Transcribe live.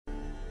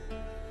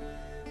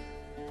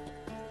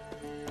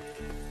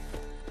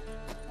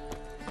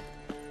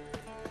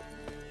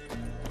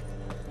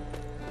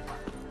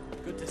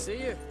see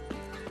you.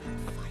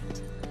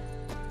 Fight.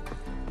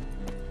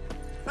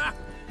 Ha!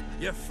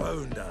 You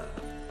found her.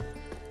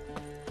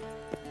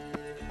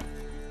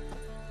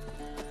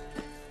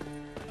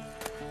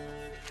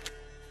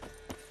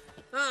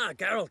 Ah,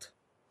 Geralt.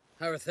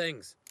 How are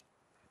things?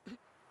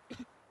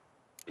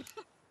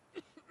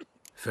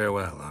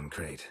 Farewell,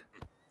 Uncrate.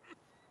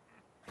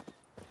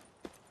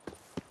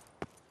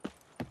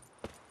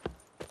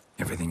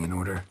 Everything in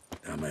order?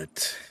 Damn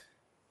it.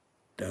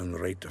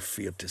 Downright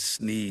afeard to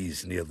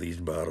sneeze near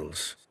these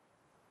barrels.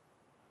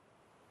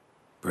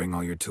 Bring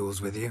all your tools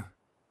with you?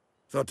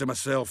 Thought to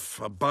myself,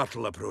 a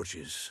battle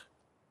approaches.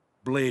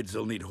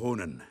 Blades'll need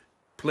honing.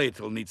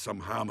 Plate'll need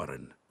some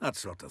hammering. That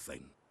sort of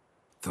thing.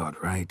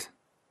 Thought right.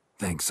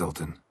 Thanks,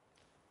 Sultan.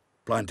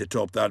 Plan to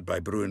top that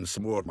by brewing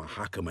some more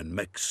Mahakaman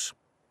mix.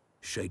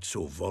 Shite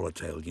so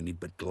volatile you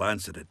need but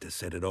glance at it to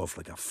set it off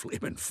like a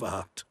flaming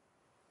fart.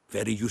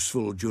 Very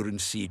useful during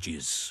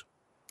sieges.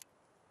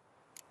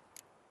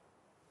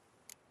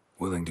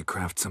 Willing to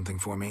craft something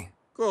for me?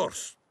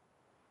 Course.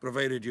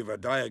 Provided you've a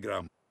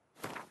diagram.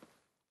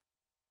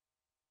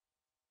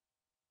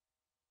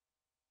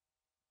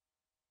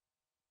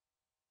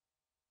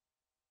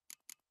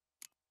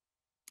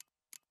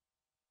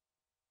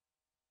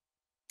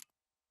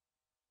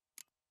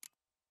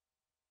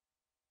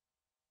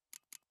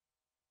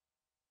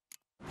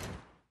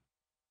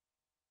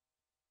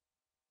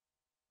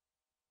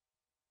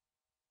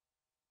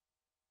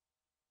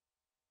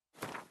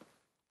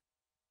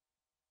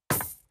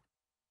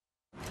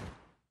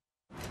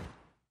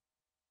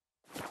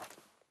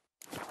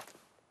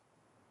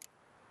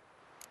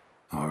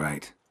 All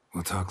right.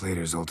 We'll talk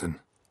later, Zoltan.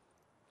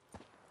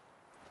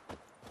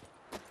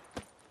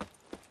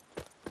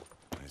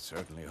 I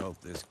certainly hope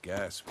this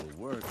gas will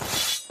work.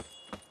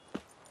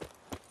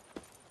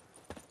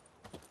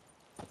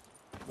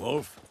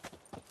 Wolf?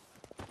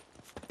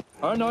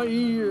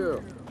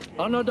 Anair,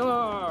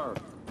 Anadar,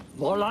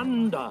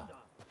 Volanda.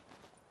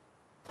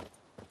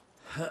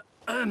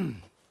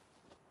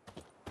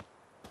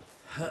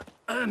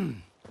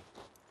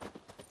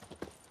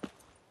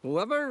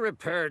 Whoever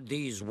repaired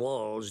these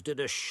walls did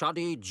a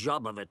shoddy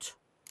job of it.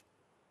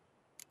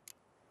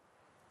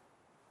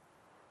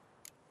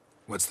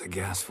 What's the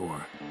gas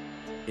for?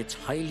 It's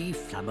highly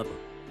flammable.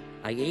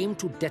 I aim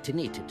to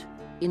detonate it,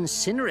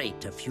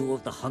 incinerate a few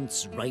of the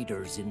hunt's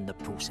riders in the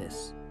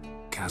process.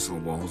 Castle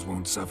walls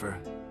won't suffer?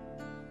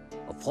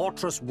 The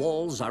fortress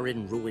walls are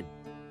in ruin.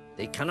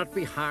 They cannot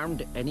be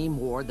harmed any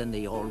more than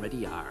they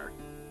already are.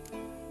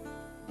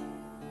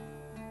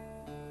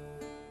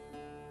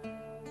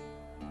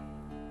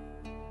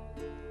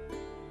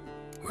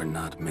 We're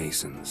not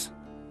masons.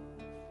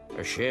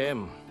 A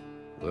shame.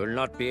 We'll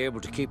not be able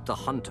to keep the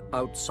hunt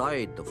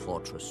outside the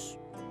fortress.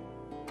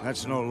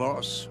 That's no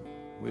loss.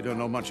 We don't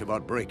know much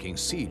about breaking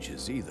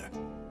sieges either.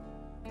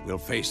 We'll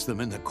face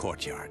them in the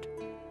courtyard.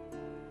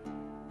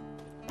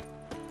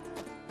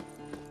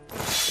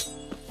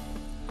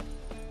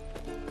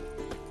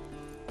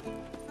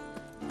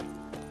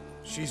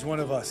 She's one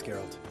of us,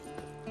 Geralt.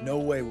 No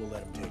way we'll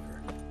let him take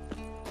her.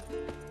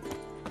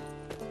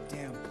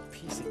 Damn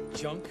piece of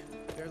junk.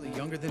 Barely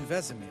younger than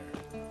Vesemir.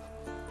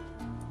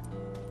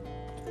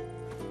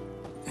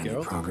 Any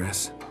Geralt?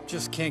 progress?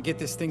 Just can't get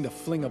this thing to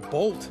fling a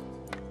bolt.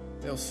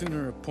 They'll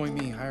sooner appoint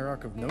me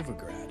Hierarch of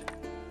Novigrad.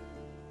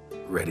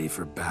 Ready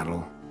for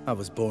battle? I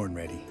was born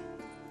ready.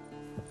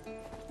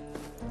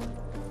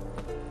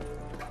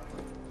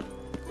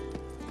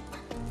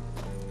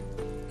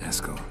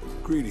 Eskel.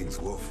 Greetings,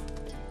 Wolf.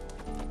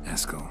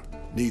 Eskel.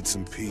 Need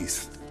some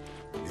peace.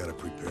 Gotta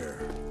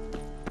prepare.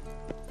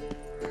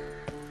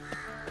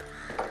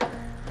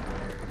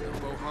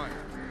 Elbow higher.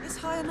 It's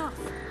high enough.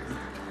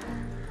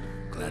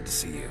 Glad to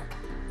see you.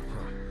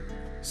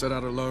 Set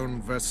out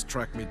alone, Vest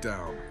tracked me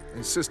down.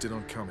 Insisted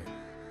on coming.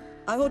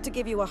 I ought to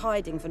give you a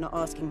hiding for not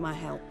asking my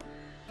help,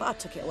 but I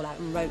took it all out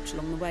in Roach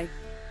along the way.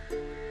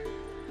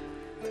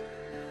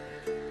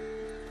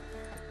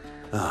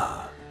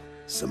 Ah,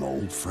 some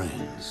old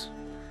friends.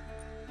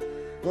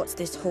 What's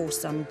this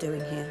whoreson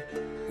doing here?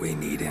 We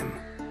need him.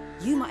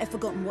 You might have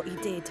forgotten what he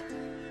did.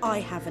 I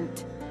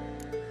haven't.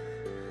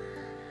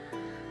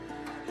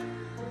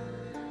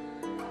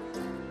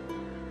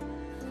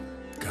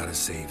 Gotta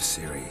save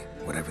Ciri,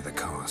 whatever the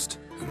cost.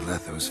 And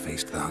Letho's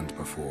faced the hunt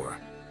before.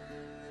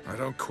 I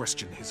don't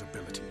question his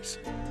abilities.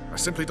 I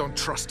simply don't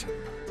trust him.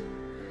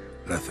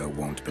 Letho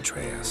won't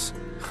betray us.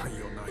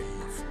 You're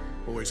naive.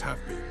 Always have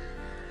been.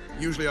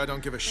 Usually I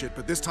don't give a shit,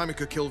 but this time it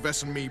could kill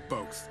Vess and me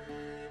both.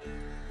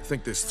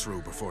 Think this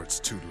through before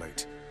it's too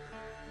late.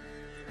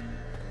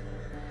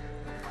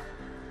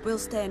 We'll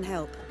stay and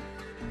help.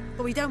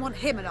 But we don't want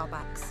him at our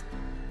backs.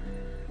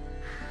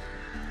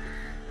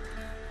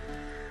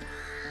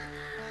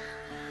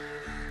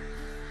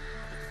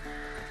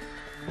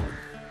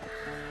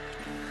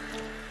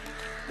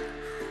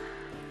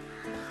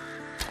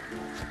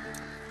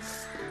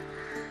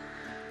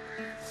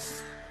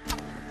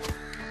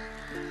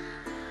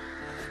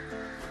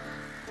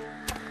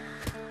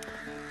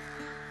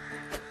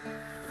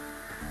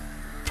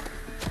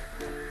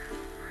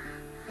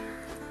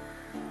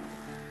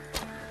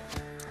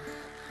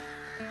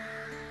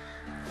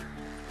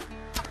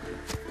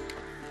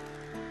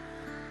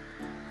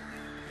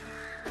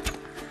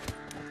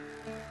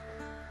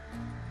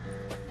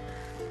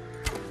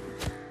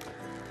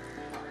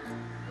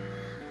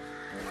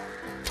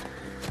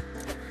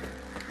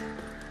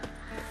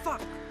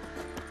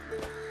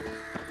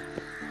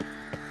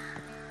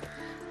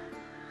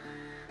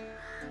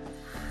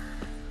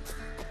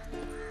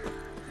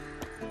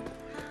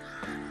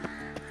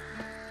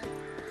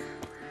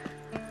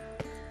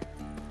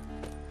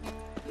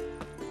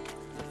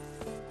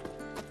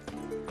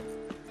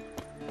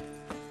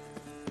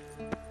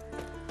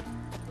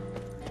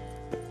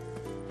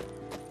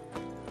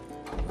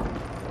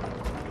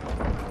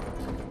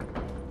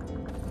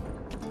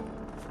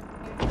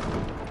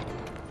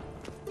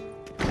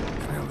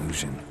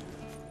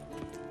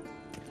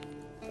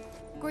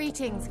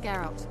 Greetings,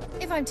 Geralt.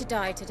 If I'm to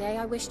die today,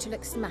 I wish to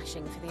look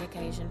smashing for the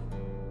occasion.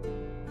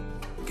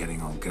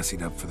 Getting all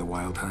gussied up for the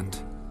wild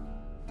hunt?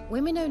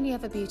 Women only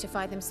ever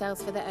beautify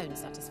themselves for their own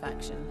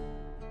satisfaction.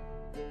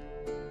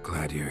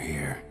 Glad you're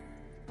here.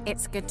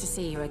 It's good to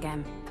see you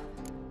again.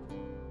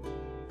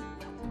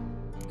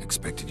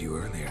 Expected you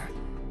earlier.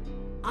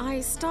 I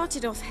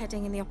started off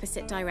heading in the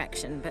opposite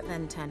direction, but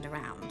then turned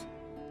around.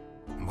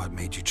 What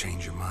made you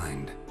change your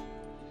mind?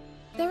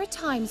 There are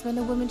times when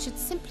a woman should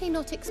simply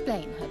not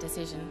explain her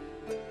decision.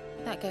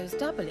 That goes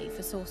doubly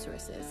for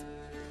sorceresses.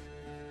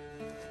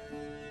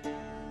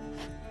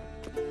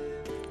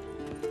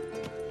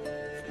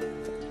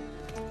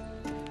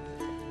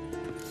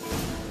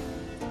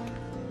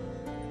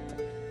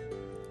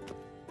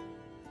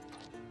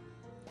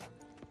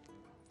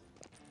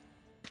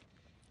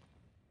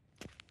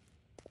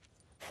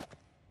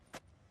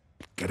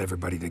 Get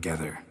everybody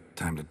together.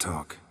 Time to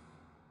talk.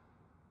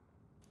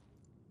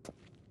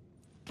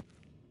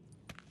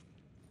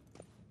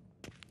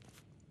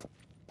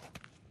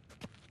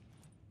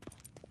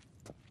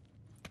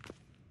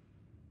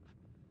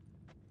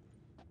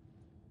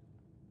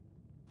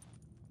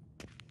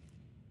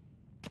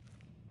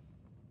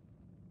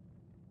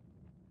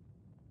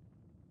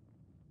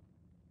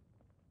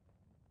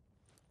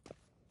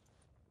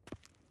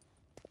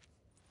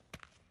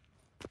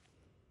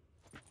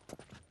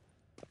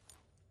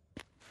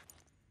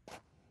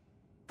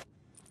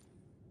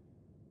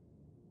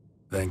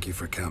 Thank you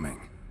for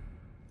coming.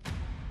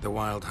 The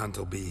Wild Hunt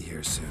will be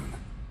here soon.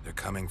 They're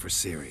coming for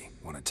Ciri.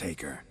 Want to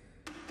take her?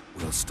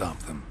 We'll stop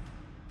them.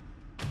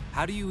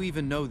 How do you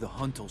even know the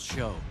Hunt will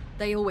show?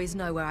 They always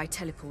know where I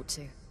teleport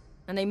to.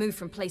 And they move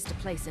from place to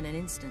place in an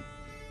instant.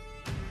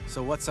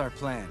 So what's our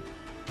plan?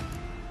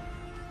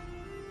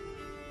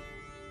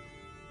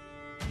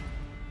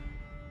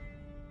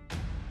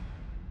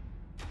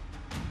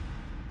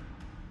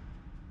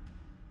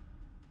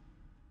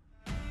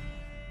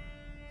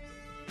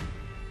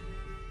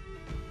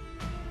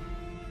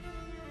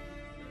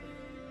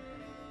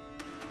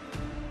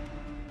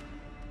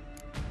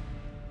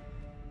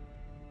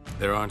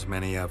 There aren't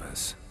many of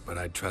us, but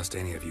I'd trust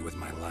any of you with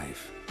my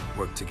life.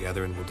 Work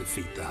together and we'll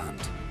defeat the Hunt.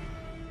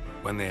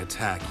 When they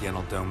attack, Yen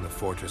will dome the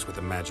fortress with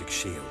a magic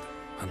shield.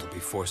 Hunt will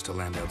be forced to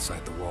land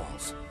outside the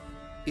walls.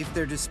 If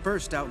they're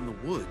dispersed out in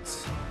the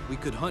woods, we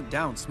could hunt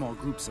down small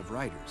groups of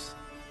riders.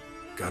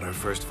 Got our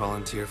first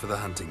volunteer for the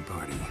hunting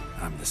party.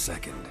 I'm the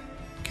second.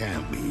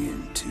 Count me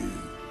in too.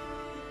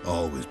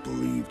 Always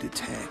believed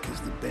attack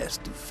is the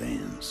best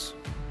defense.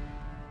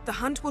 The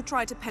Hunt will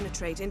try to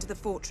penetrate into the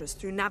fortress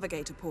through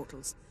navigator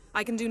portals.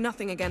 I can do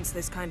nothing against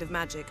this kind of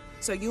magic,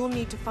 so you'll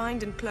need to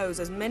find and close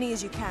as many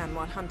as you can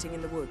while hunting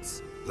in the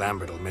woods.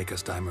 Lambert will make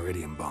us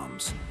dimeridium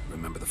bombs.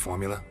 Remember the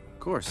formula? Of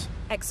course.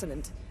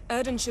 Excellent.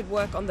 Erden should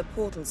work on the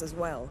portals as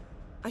well.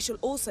 I shall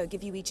also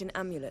give you each an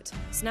amulet.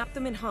 Snap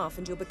them in half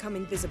and you'll become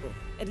invisible,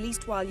 at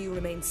least while you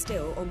remain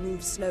still or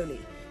move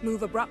slowly.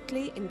 Move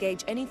abruptly,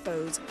 engage any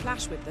foes,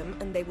 clash with them,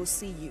 and they will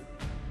see you.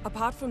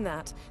 Apart from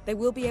that, they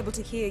will be able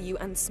to hear you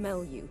and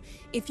smell you.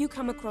 If you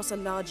come across a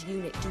large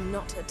unit, do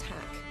not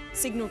attack.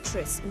 Signal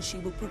Triss and she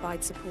will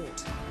provide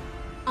support.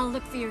 I'll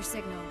look for your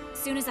signal. As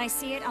soon as I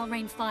see it, I'll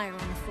rain fire on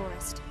the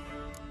forest.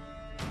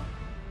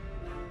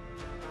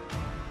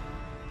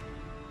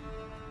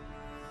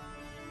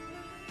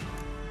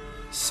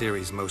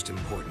 Ciri's most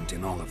important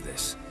in all of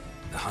this.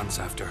 The Hunt's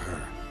after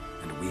her,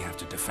 and we have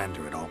to defend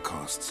her at all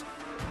costs.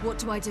 What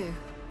do I do?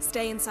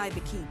 Stay inside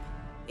the keep.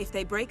 If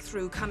they break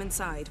through, come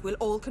inside. We'll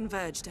all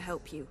converge to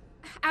help you.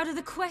 Out of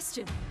the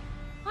question.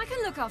 I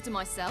can look after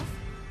myself.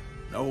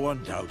 No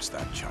one doubts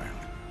that, child.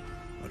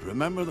 But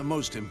remember the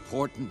most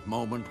important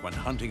moment when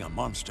hunting a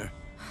monster?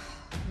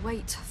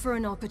 Wait for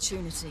an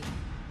opportunity.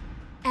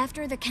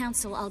 After the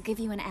council, I'll give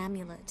you an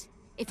amulet.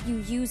 If you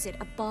use it,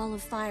 a ball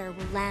of fire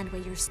will land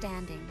where you're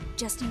standing,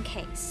 just in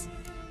case.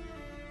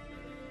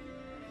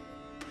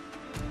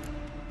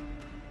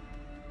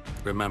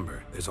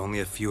 Remember, there's only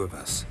a few of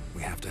us.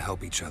 We have to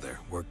help each other,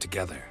 work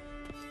together.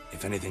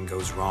 If anything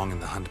goes wrong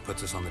and the Hunt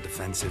puts us on the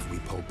defensive, we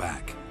pull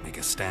back, make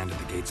a stand at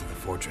the gates of the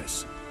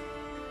fortress.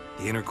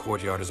 The inner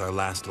courtyard is our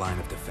last line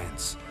of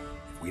defense.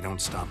 If we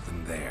don't stop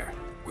them there,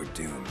 we're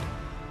doomed.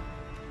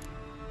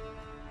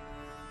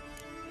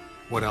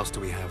 What else do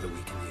we have that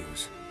we can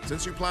use?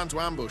 Since you plan to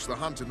ambush the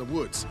Hunt in the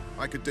woods,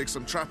 I could dig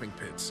some trapping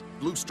pits,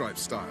 blue stripe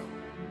style.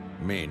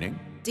 Meaning?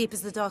 Deep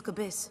as the dark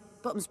abyss.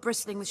 Bottoms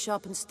bristling with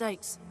sharpened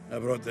stakes. I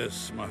brought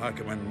this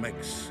Mahakaman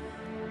mix.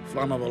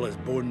 Flammable as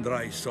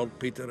bone-dry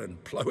saltpeter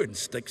and ploughing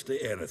sticks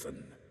to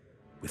anything.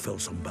 We fill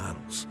some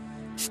barrels,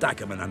 stack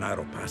them in a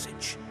narrow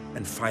passage,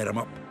 and fire them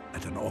up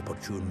at an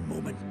opportune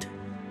moment.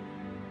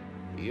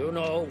 You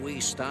know, we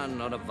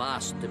stand on a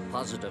vast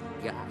deposit of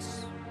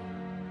gas.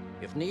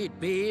 If need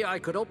be, I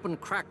could open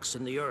cracks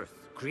in the earth,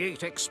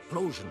 create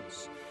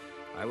explosions.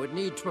 I would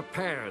need to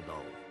prepare,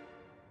 though.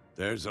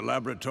 There's the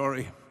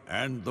laboratory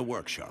and the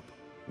workshop.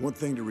 One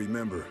thing to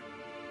remember,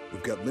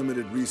 we've got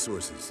limited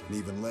resources and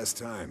even less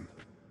time.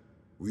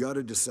 We ought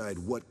to decide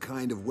what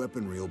kind of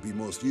weaponry will be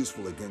most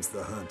useful against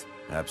the Hunt.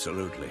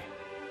 Absolutely.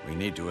 We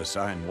need to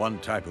assign one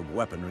type of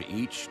weaponry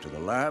each to the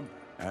lab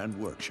and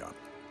workshop.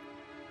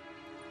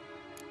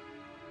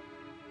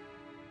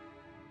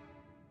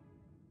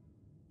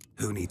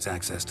 Who needs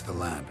access to the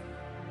lab?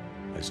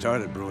 I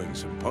started brewing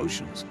some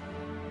potions.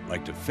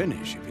 Like to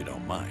finish, if you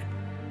don't mind.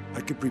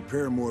 I could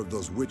prepare more of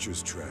those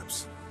Witcher's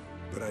traps,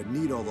 but I'd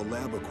need all the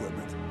lab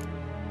equipment.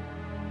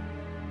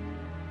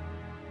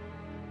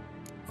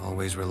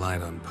 Always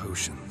relied on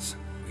potions.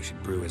 We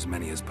should brew as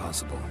many as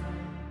possible.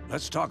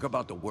 Let's talk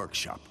about the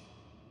workshop.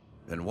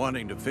 Been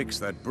wanting to fix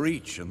that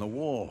breach in the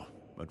wall,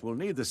 but we'll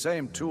need the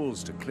same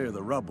tools to clear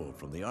the rubble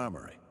from the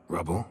armory.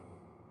 Rubble?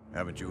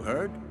 Haven't you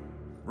heard?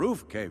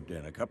 Roof caved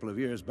in a couple of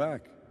years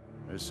back.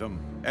 There's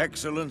some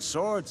excellent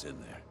swords in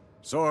there.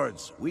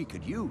 Swords we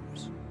could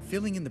use.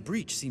 Filling in the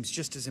breach seems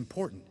just as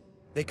important.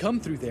 They come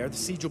through there, the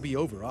siege will be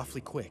over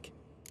awfully quick.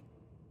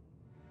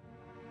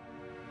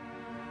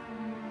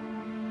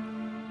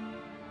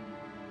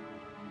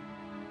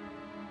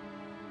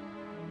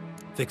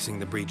 Fixing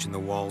the breach in the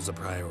wall's a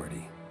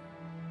priority.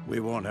 We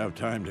won't have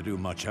time to do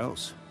much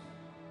else.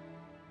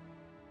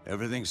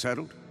 Everything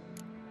settled?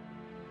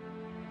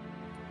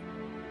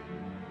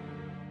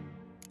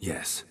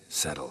 Yes,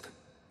 settled.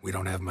 We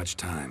don't have much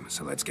time,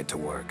 so let's get to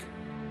work.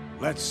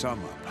 Let's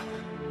sum up.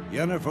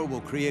 Yennefer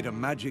will create a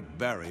magic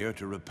barrier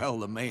to repel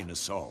the main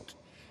assault.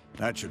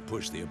 That should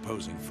push the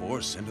opposing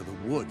force into the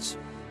woods,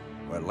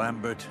 where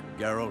Lambert,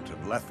 Geralt,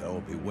 and Letha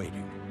will be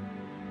waiting.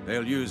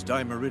 They'll use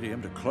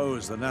Dimeridium to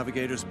close the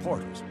Navigator's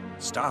portals,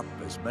 stop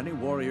as many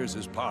warriors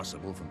as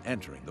possible from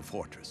entering the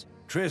fortress.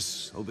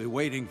 Triss will be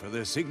waiting for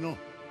their signal,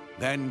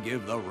 then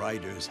give the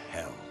riders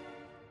hell.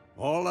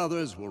 All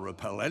others will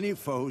repel any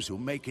foes who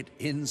make it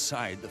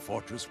inside the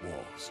fortress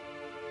walls.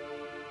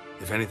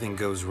 If anything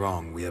goes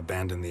wrong, we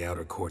abandon the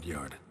outer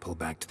courtyard, pull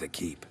back to the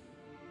keep.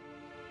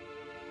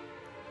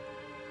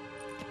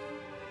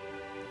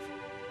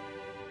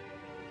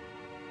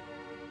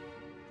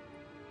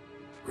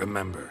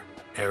 Remember,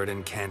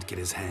 Aridin can't get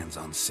his hands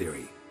on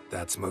Ciri.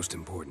 That's most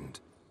important.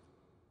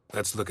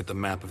 Let's look at the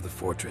map of the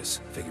fortress,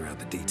 figure out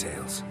the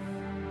details.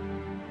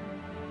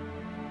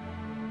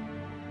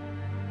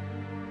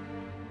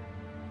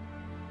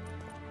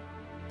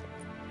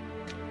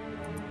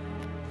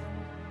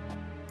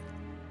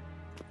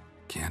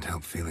 Can't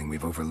help feeling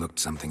we've overlooked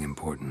something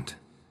important.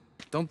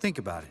 Don't think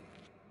about it.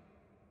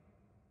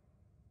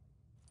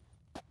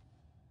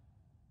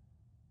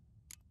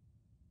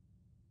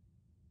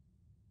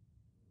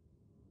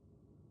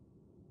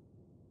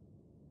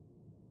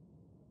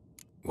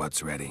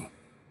 What's ready?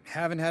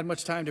 Haven't had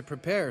much time to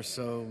prepare,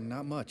 so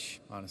not much,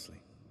 honestly.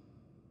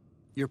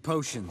 Your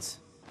potions.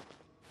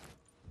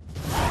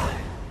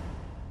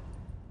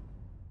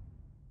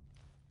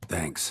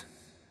 Thanks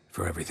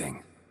for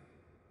everything.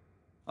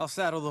 I'll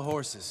saddle the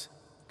horses.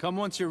 Come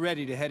once you're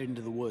ready to head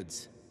into the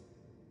woods.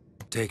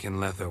 Taking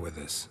Letha with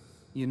us.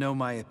 You know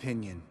my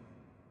opinion.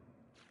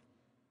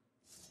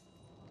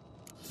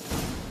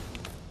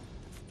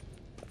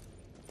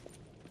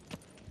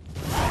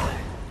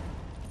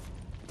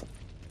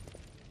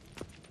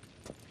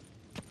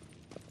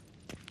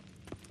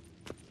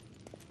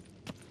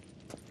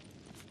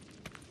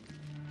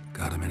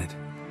 Got a minute?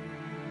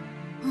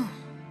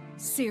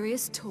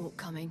 Serious talk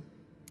coming.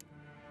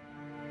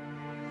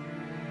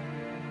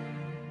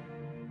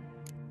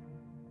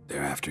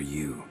 They're after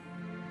you.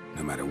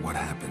 No matter what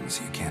happens,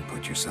 you can't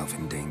put yourself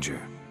in danger.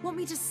 Want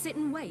me to sit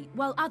and wait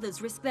while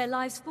others risk their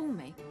lives for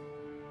me?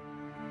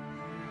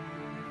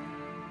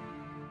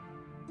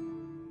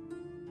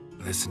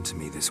 Listen to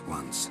me this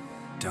once.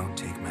 Don't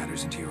take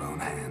matters into your own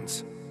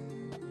hands.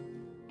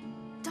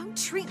 Don't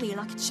treat me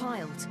like a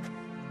child.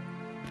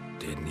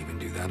 Didn't even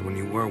do that when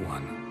you were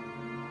one.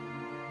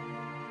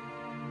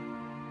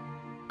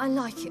 I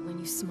like it when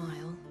you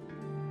smile.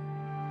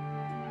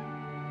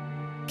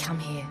 Come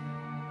here.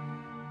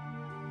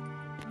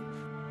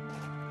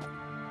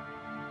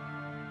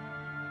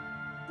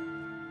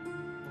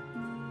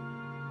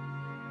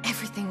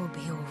 Everything will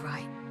be all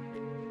right.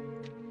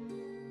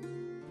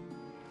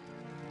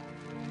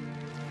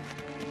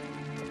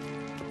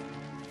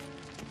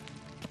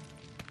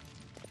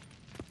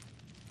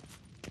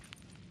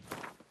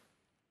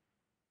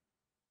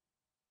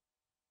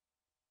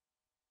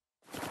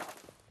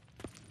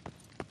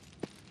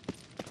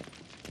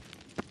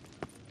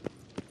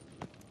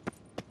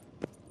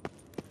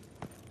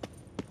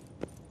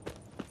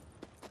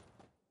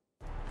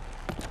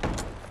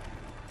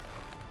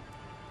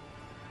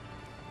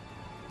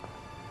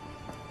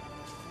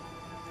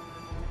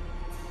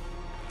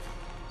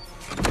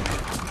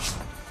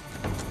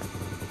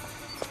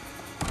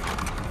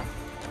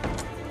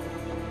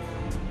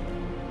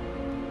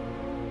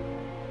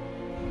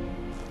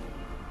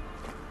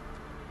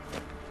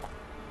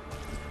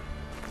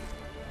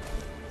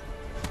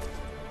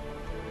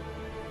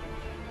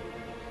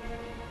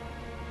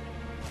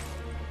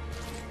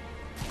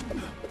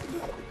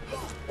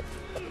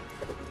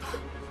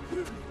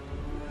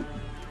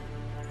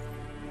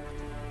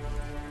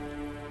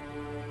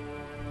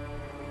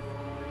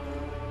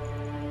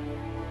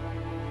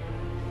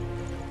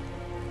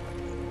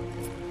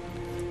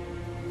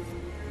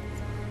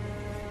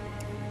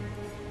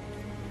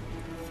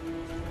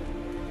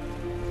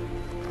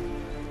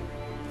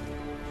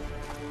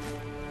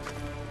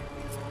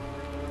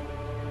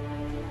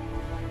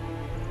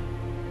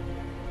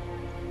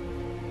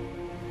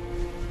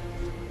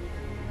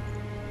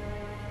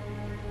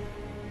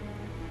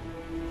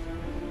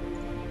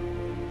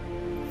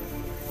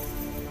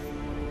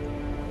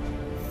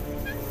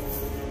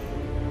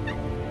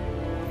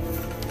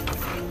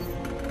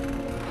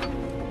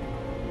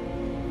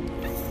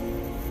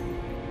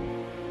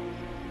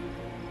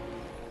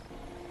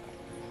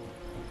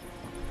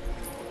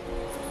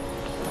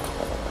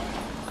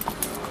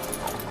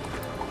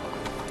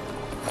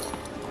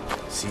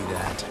 see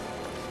that?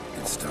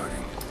 It's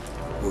starting.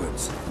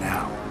 Woods,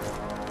 now.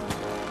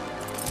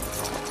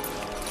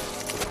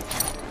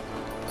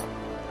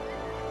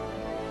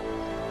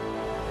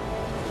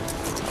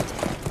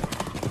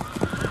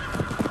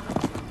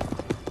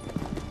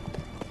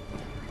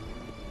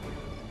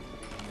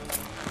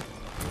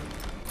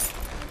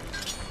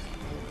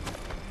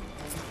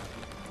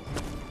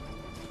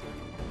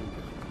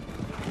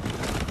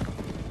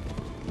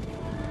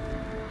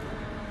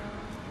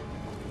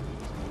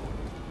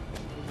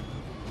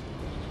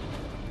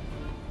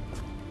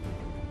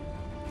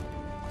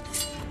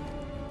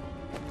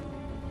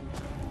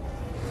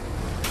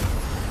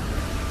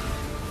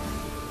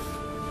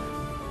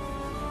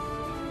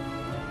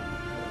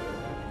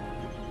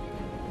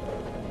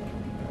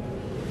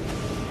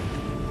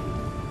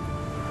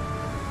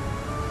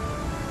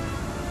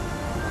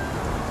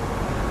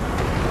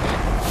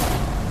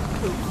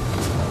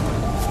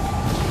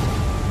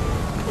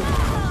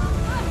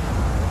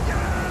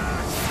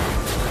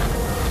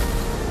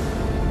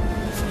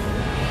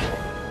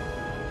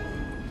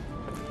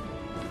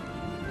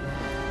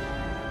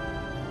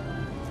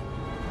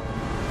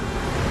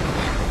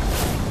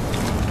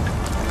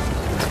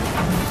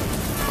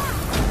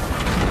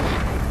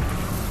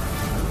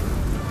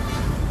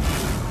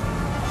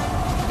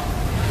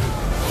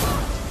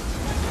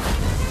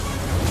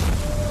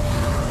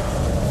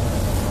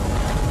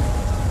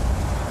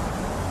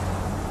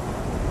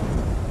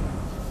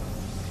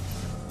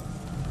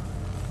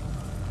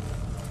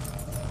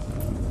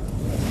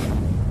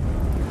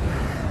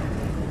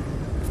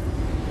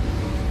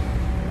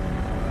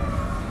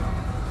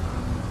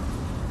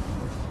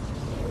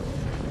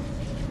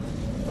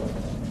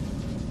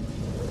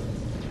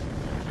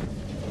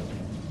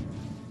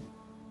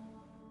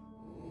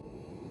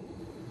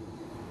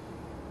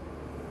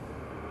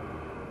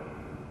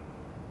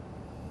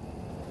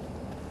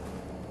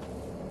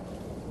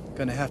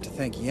 Gonna have to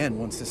thank Yen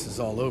once this is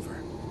all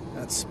over.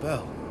 That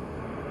spell,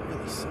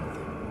 really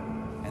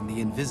something. And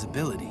the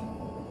invisibility.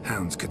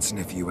 Hounds could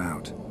sniff you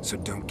out, so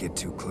don't get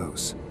too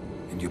close.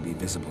 And you'll be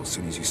visible as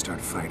soon as you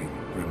start fighting.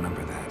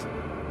 Remember that.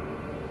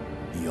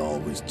 He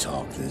always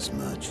talk this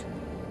much?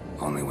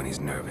 Only when he's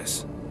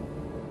nervous.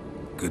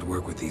 Good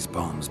work with these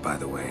bombs, by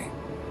the way.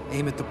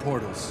 Aim at the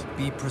portals.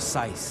 Be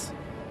precise.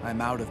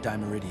 I'm out of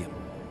Dimeridium.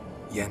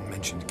 Yen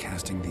mentioned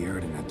casting the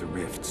Erden at the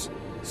rifts.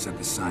 Said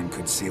the sign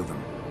could seal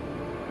them.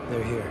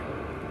 They're here.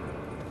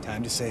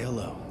 Time to say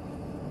hello.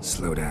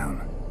 Slow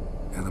down.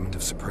 Element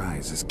of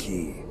surprise is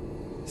key.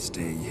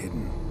 Stay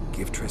hidden.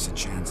 Give Triss a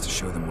chance to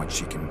show them what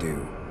she can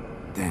do.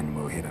 Then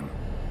we'll hit them.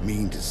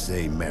 Mean to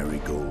say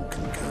Marigold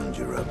can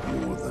conjure up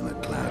more than a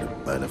cloud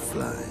of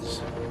butterflies?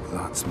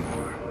 Lots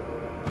more.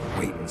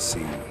 Wait and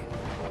see.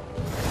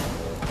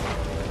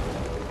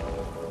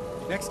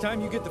 Next time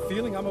you get the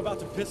feeling I'm about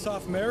to piss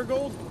off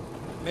Marigold,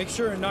 make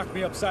sure and knock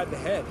me upside the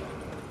head.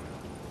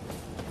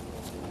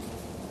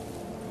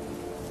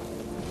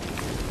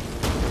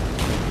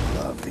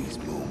 Love these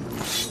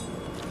moments.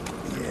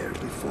 The air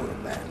before a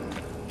battle.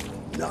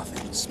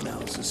 Nothing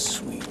smells as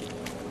sweet.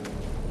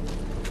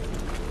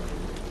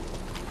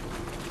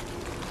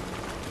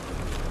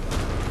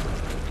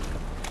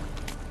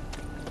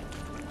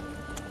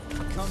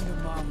 Come to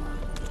Mama.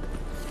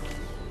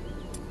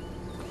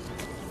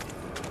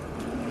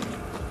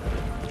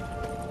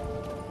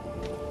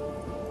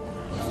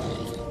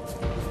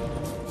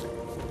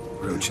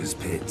 Roach's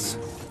pits.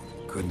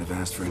 Couldn't have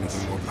asked for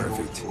anything more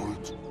perfect. Are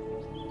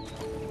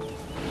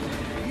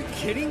you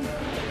kidding?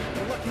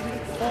 We're lucky we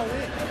didn't fall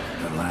in.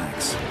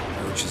 Relax.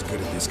 Roach is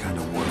good at this kind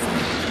of warfare.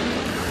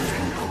 Roach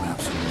won't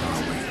collapse under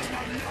our weight.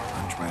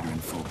 Punch Rider in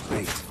full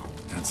plate.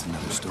 That's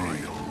another story.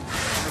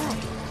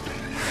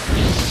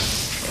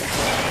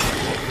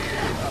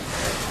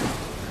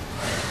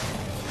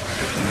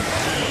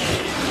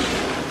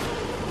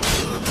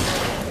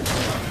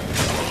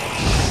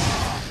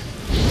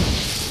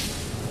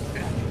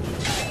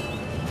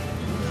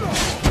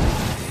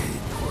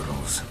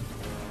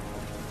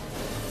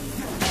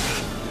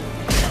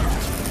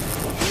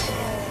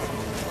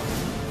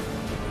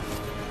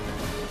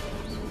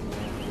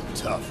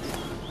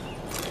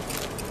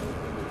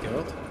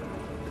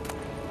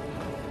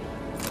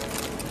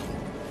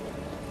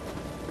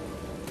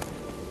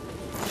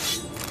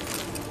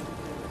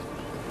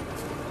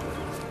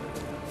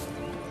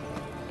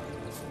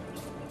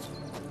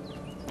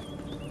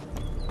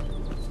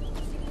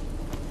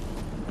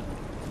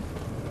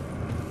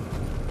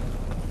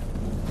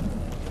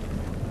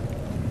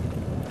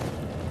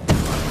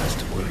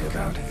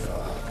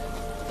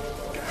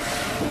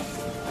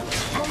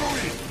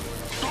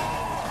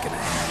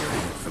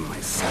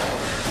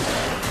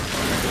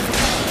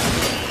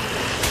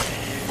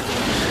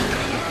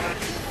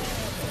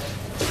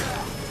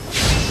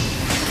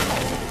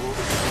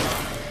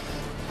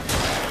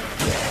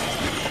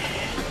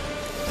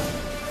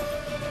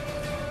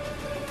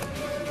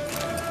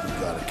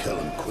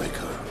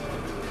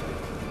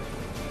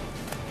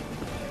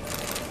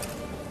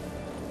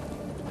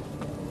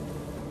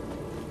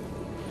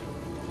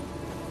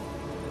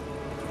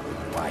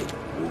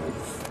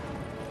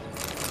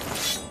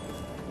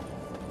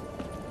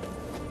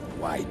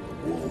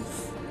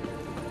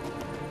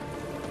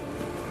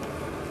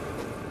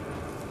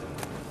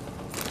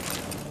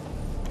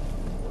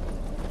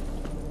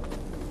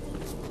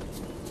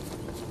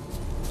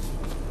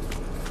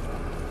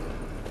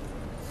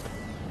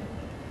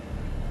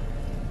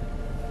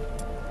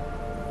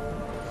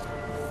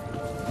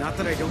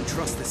 Not that I don't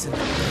trust this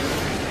individual.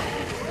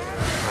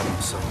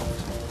 Problem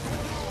solved.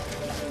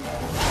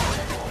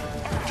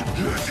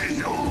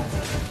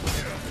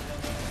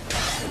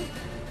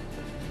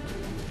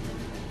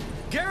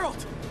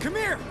 Geralt! Come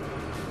here!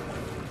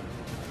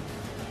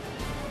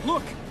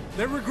 Look!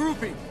 They're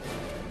regrouping!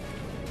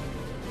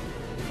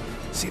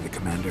 See the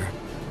commander?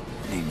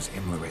 Name's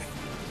Imlerith.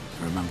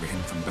 I remember him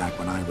from back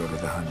when I rode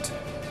the hunt.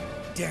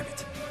 Damn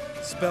it!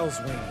 Spell's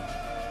waning.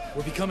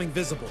 We're becoming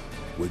visible.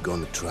 We're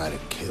gonna try to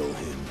kill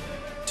him.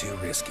 Too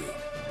risky.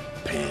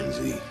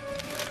 Pansy.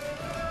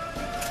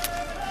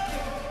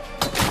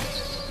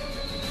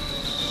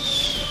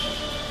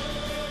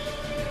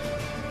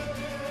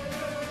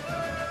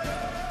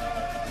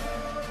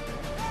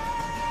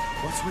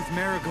 What's with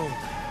Marigold?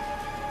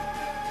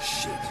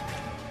 Shit.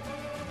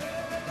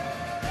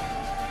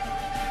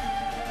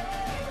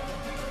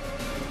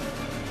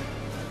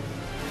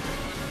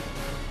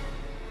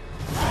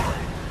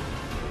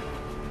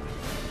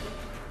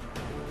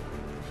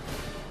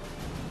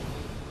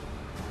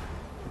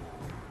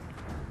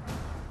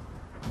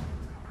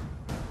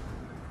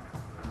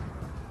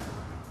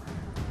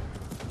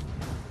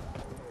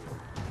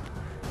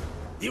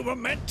 You were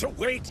meant to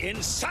wait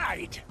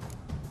inside!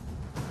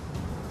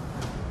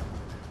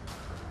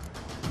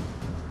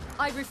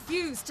 I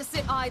refuse to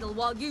sit idle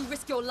while you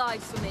risk your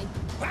lives for me.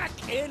 Back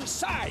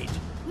inside!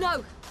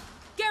 No!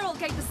 Geralt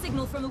gave the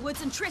signal from the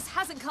woods and Triss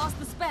hasn't cast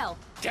the spell.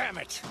 Damn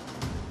it!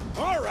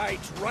 All right,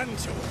 run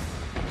to her.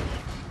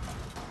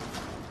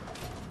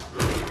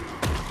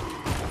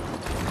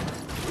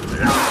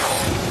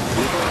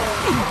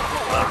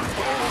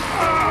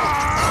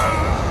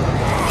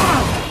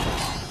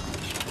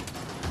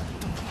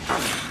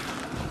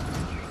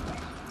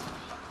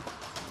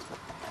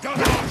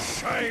 Double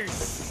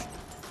chase!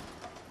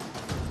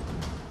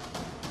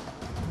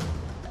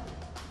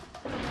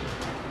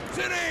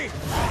 City!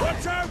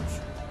 Watch out!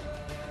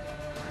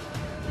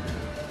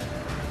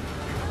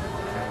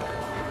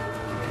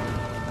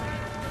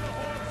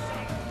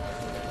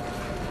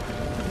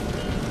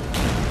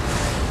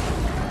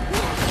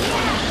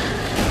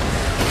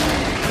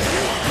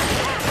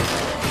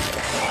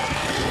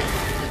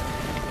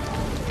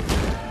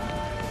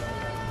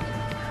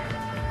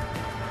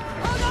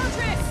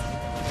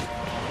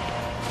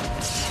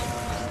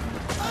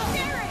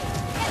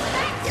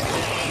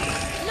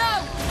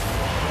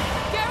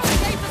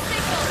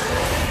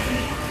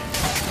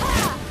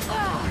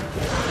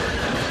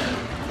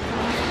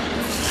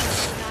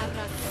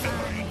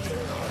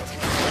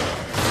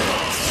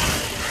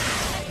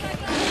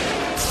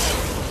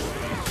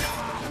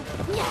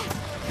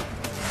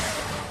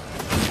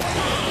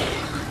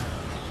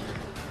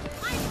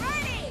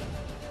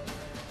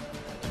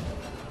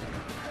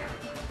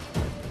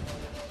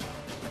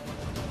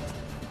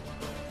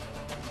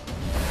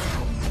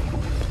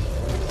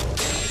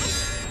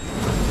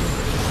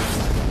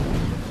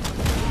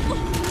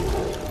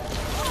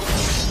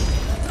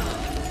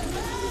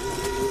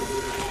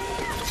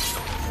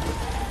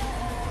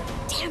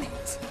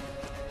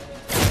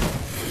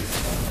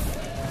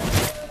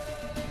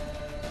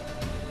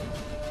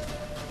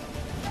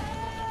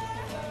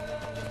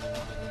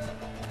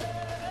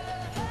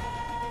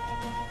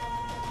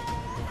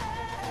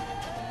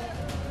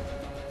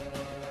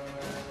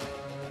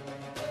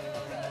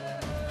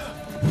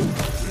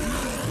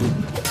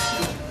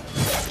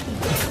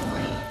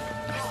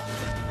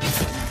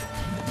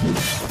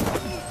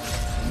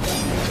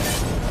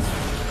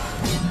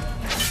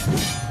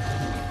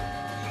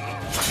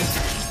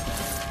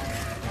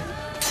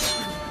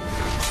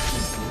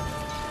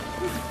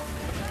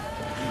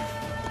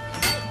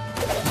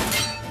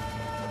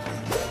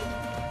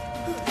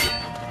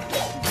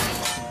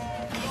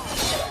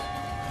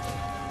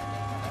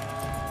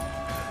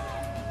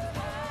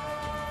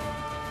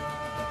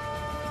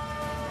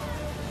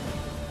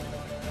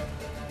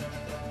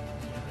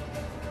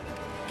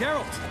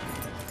 Geralt!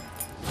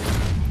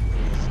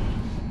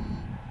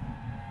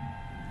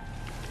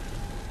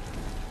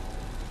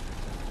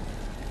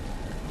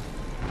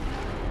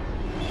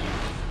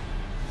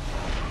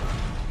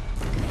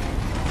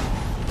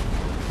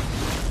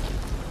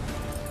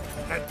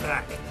 Head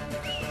back.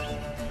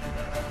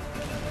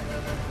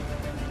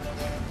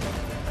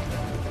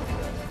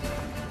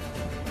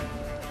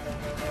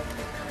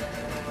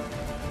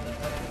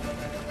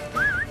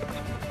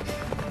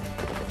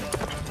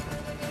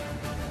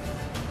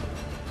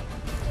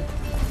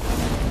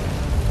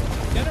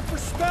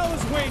 Jennifer's spell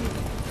is waning.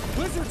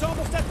 Blizzard's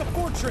almost at the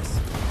fortress.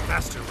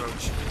 Faster,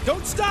 Roach.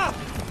 Don't stop!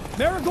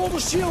 Marigold will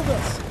shield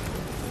us.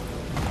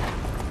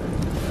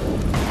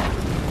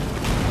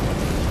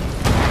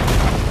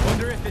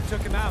 Wonder if it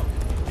took him out.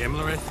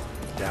 Imlerith?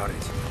 Doubt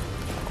it.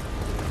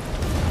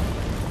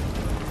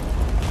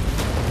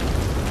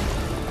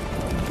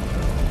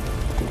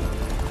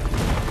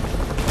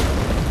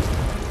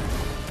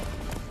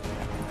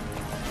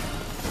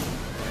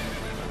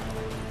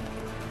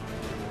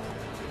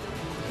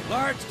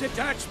 Large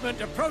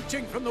detachment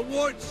approaching from the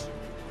woods.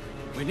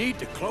 We need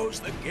to close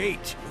the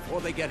gate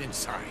before they get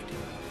inside.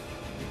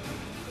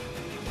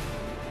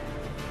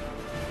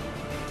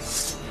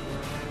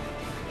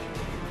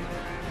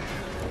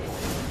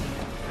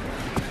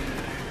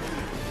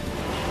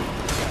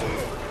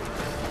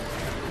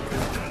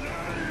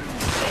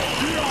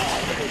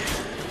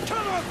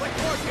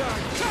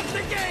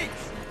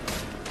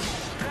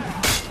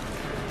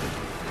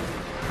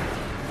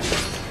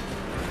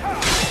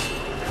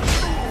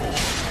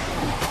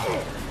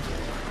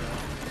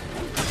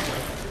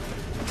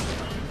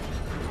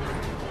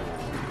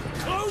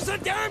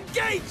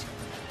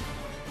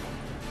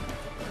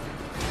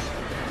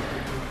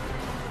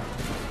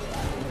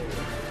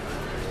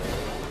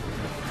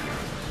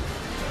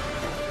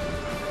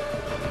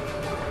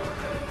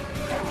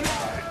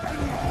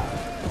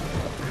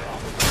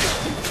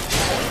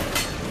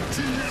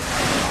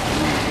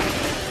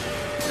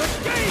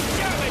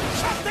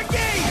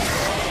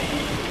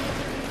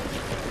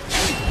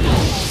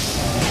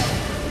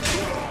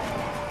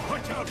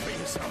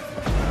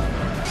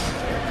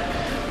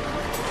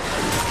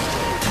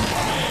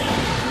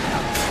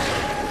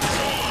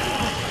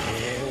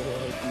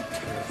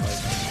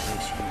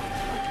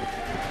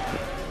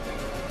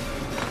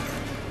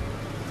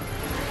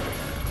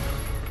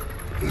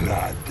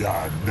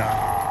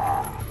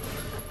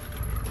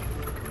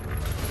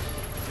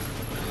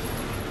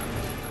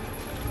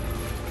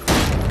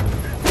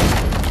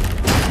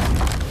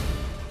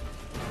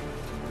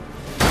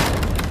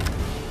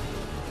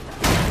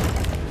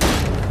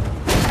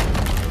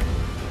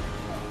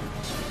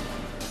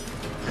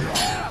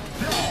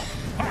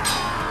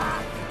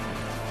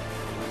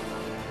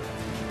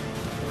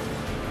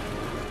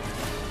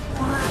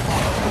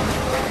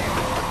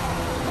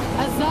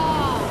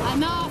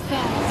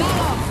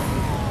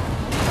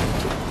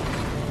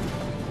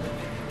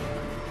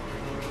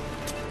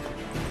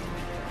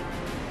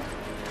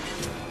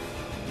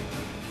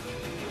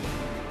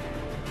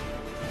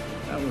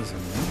 That was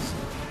amazing.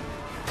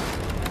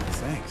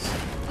 Thanks.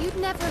 You'd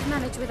never have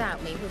managed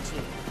without me, would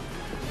you?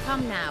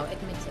 Come now,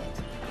 admit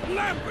it.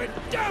 Lambert,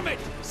 damn it!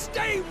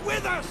 Stay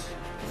with us!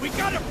 We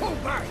gotta pull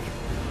back!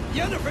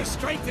 Yennefer's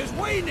strength is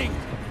waning!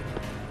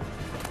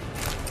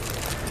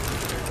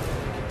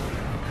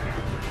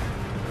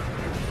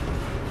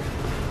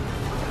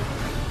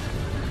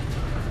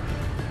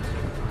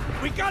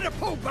 We gotta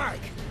pull back!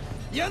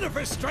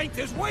 Yennefer's strength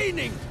is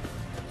waning!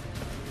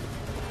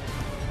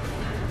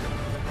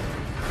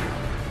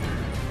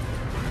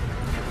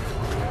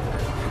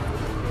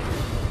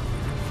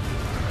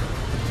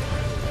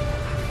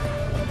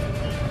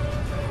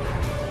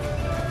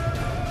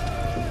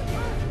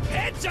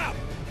 Heads up!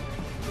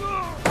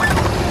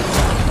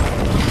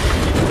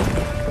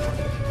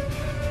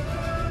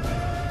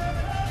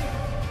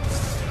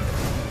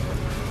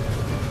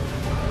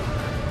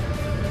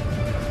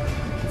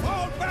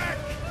 Fall back!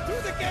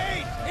 Through the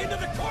gate! Into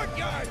the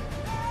courtyard!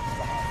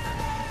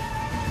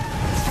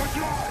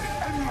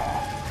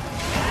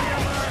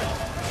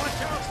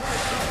 Watch out for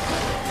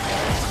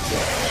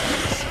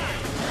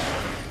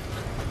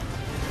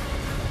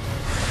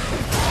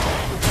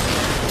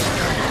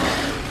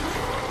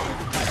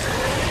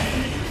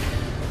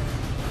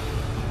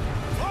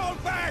Fall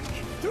back!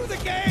 Through the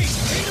gate!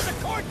 Into the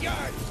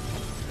courtyard!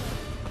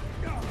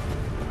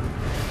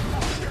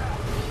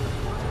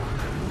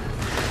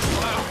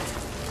 Wow!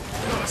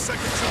 Not a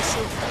second too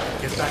soon.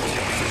 Get back to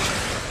your position.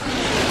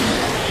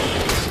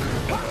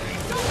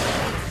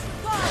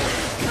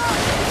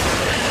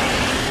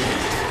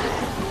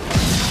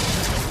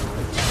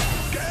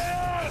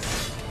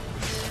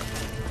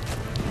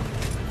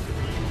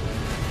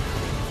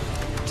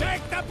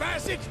 Take the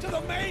passage to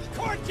the main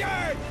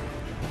courtyard!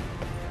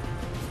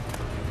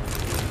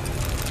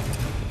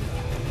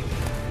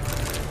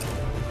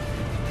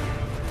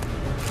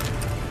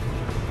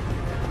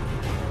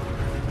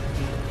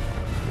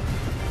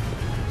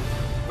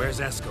 Where's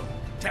Eskel?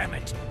 Damn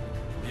it!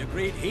 We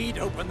agreed he'd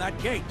open that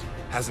gate.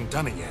 Hasn't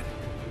done it yet.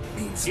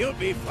 Means He'll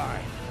be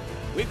fine.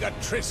 We've got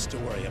Triss to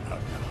worry about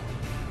now.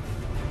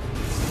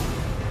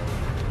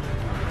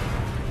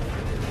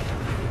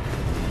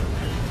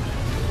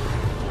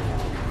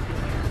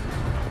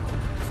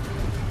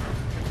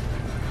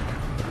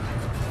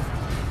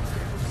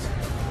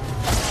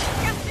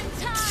 Just in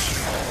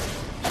time!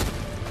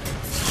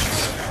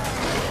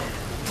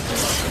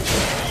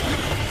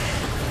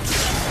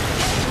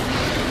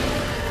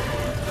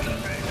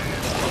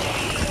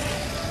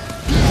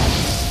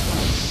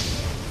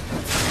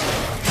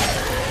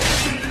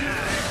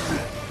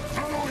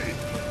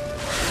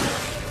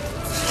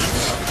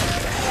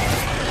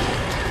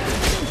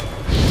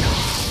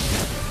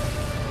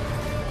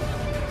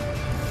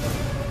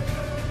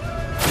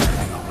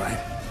 all right.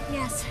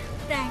 Yes,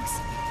 thanks.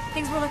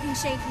 Things were looking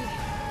shaky.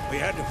 We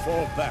had to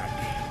fall back.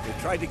 They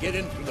tried to get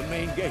in through the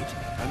main gate.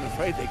 I'm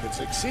afraid they could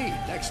succeed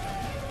next time.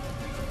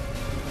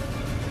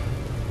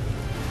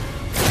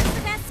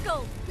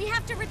 Eskel, we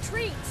have to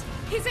retreat.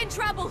 He's in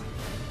trouble.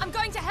 I'm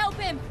going to help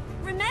him.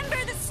 Remember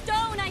the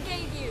stone I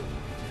gave you.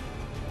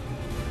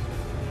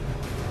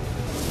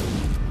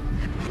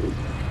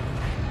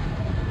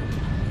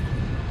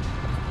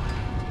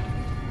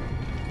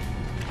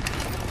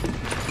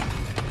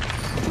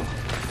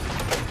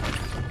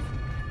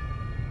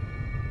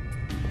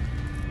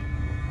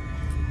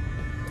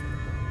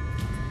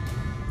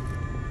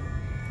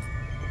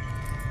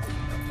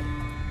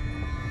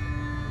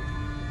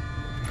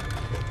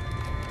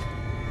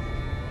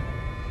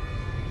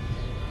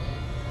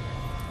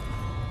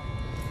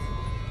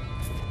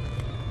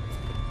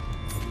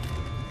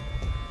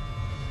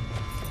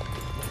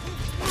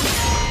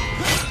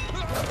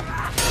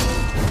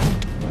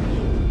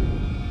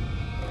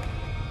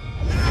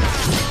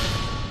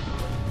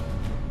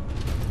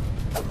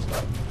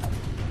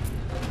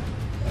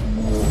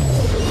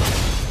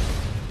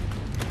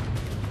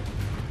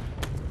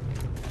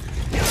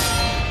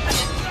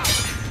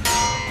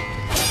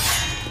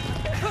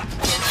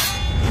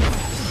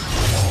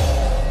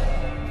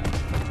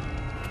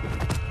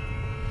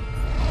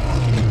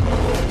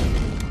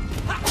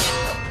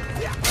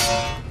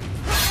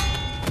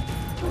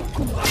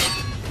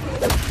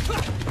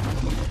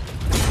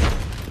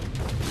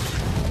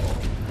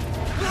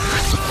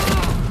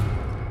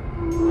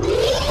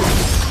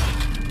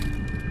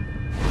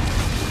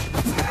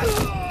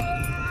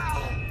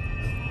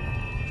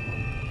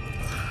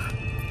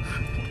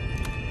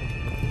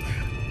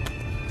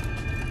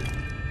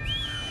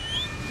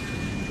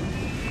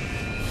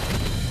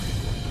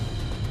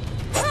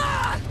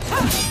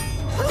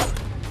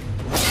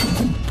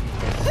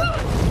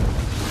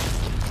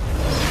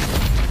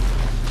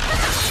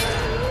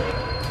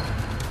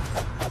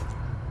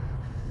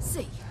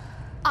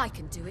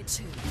 it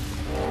too.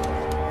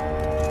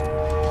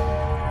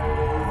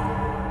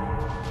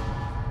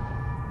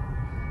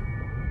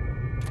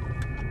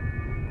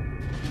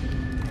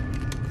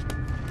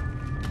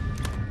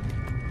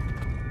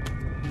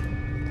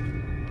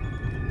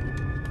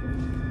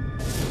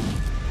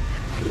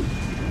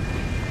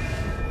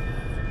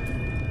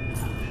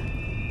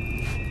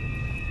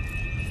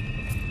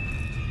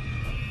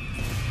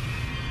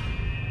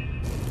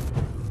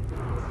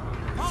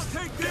 I'll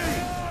take these!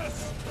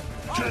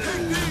 I'll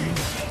take these!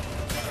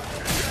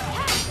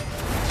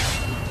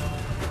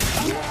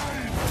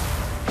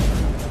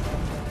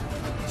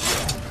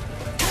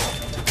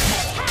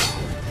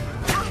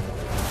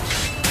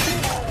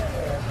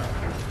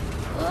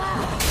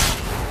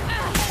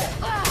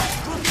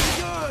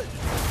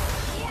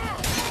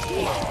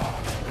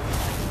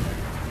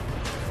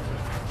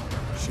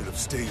 Should have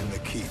stayed in the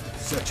keep.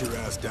 Set your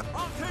ass down.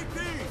 I'll take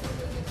these!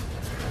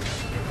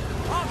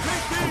 I'll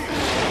take these!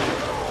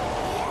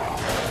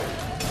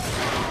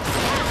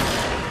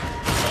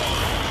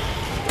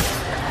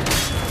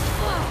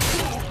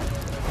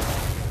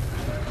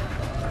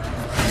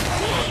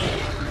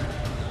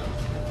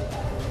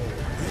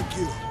 Thank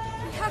you.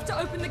 We have to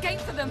open the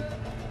gate for them.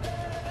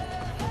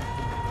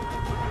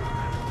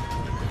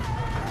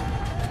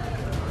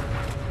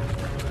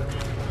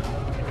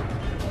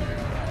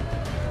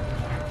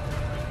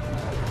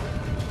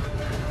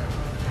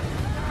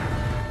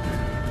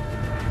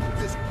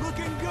 It's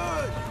looking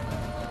good!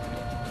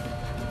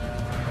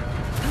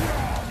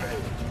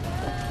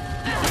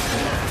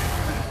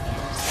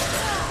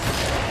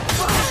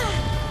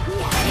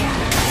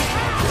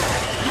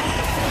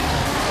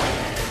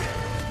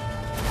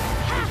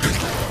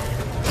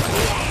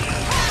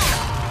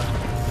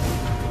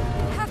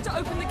 We have to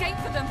open the gate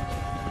for them.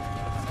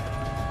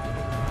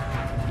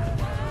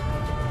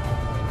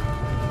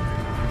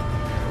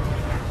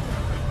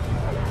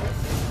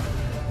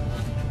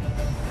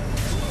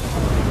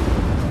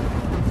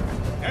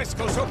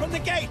 Escos, open the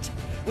gate!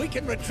 We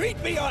can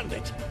retreat beyond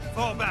it!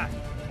 Fall back.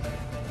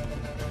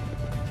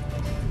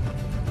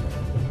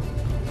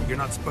 You're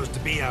not supposed to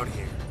be out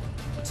here.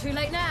 Too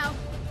late now.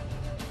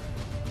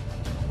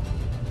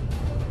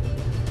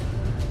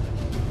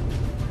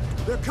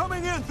 They're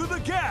coming in through the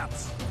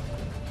gaps!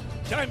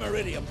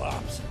 Dimeridium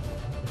bombs.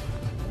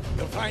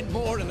 You'll find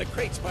more in the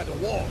crates by the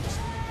walls.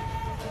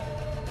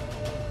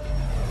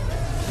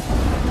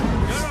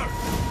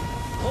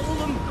 Hold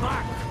them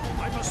back!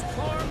 I must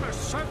form a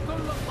circle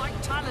of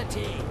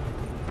vitality.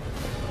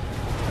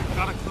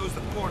 Gotta close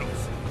the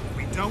portals. If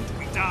we don't,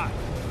 we die.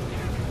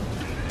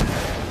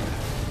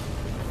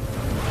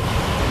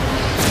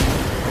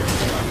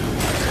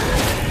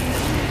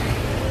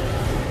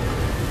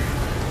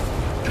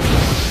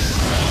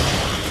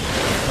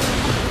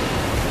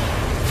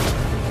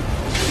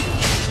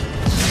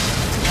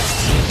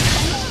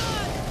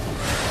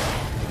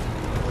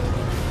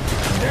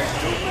 There's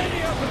too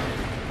many of them!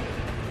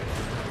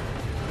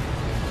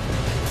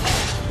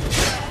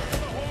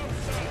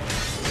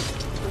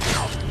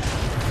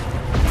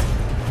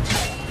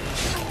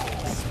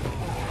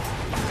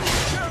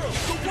 Gerald,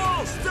 the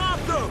wall! Stop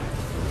them!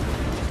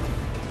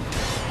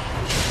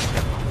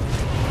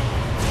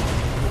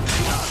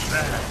 Not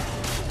bad.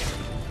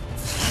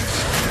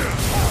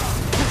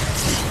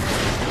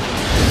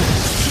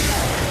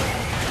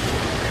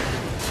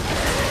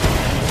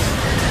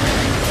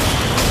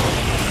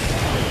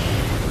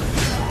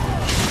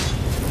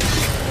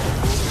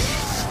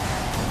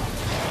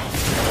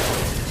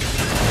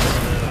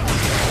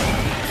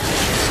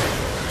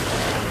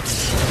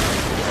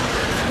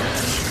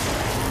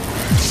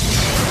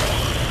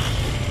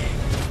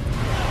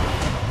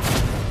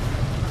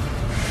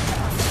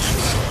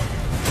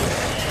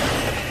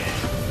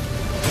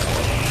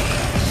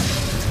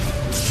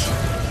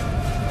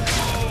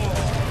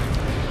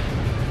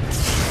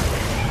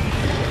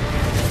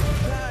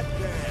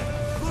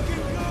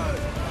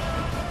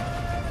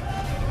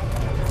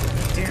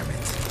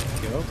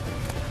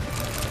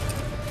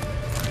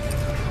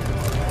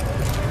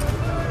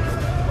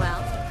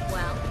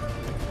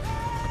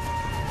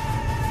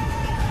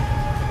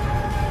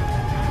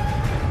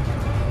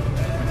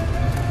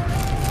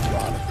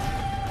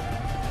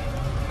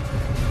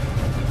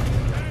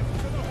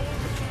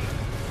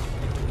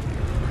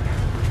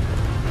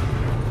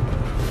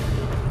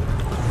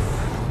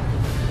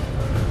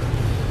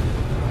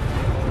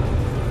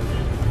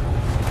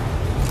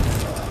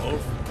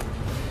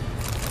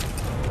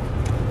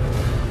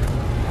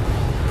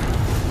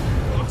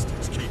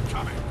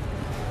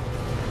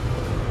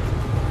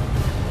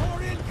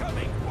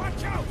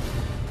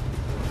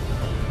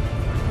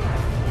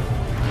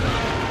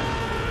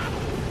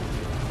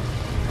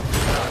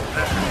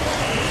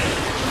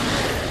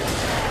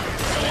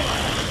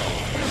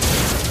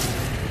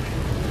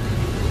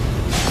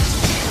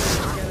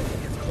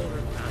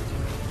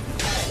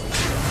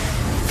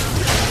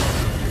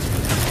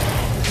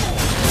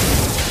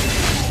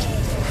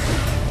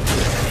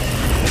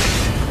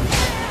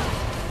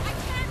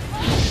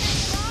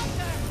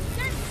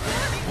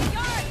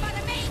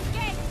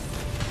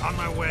 On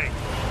my way.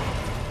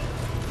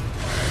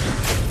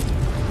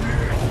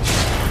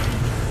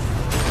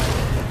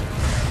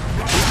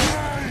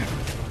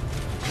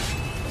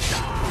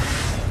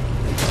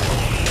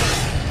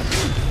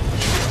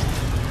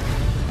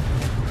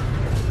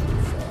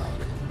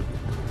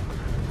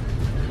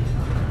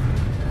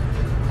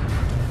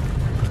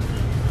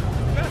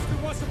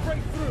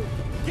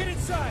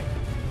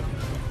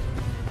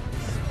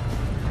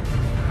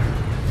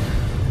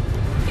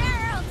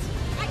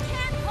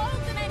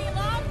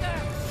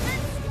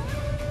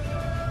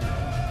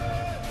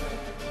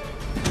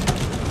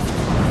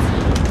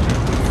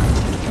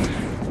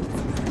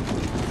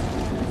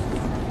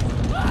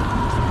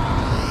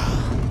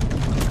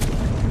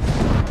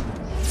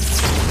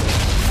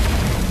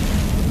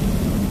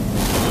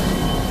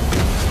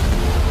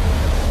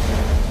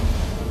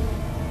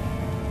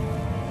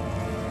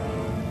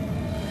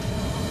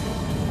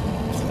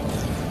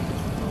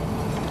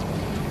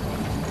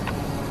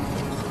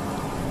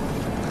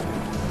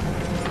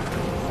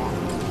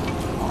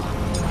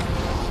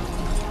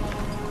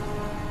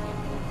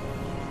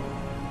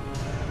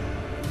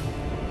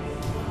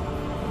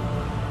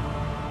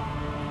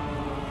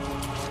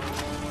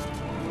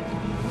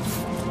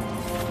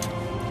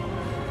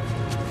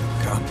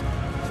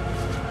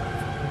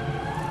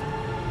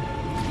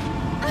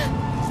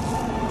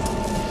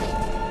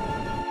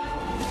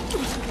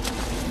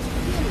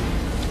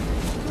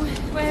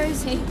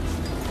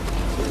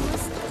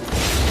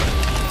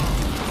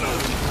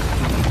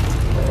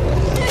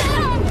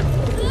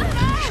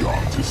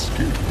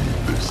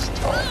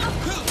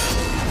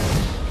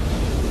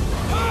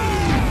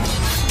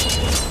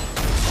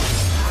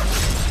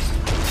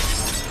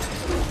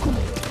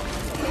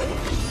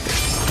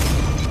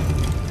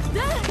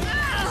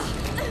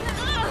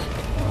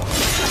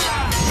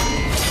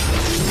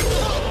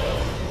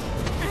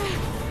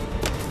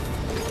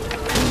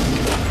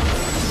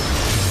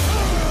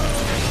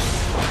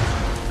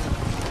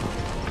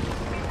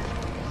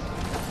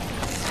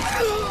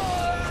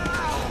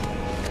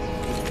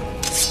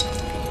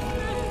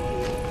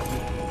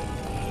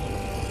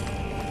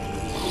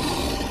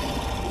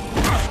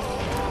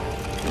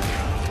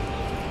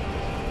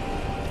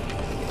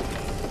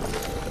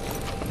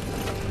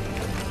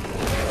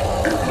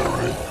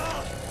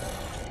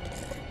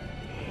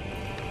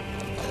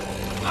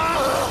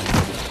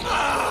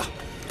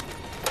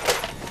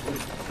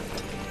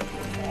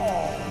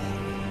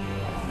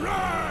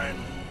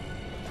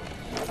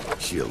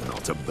 She'll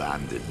not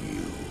abandon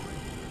you.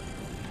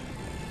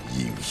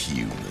 You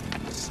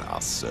humans are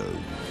so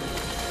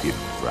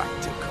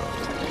impractical.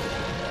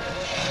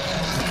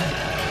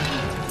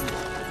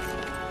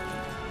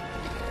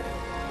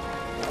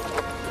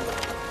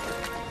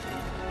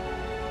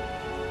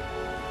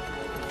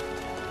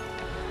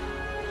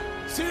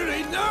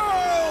 Ciri,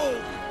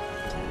 no!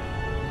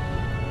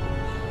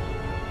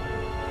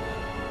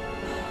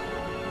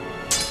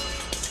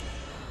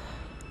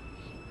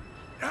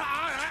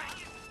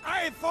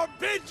 I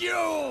forbid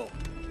you!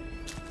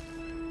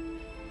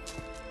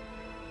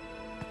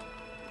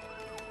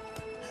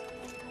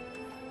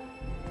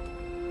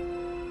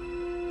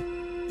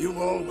 You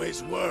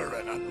always were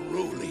an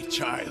unruly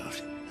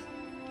child.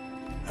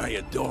 I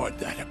adored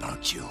that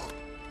about you.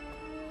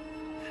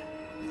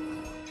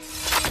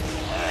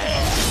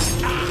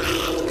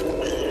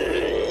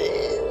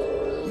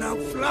 Now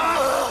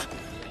fly!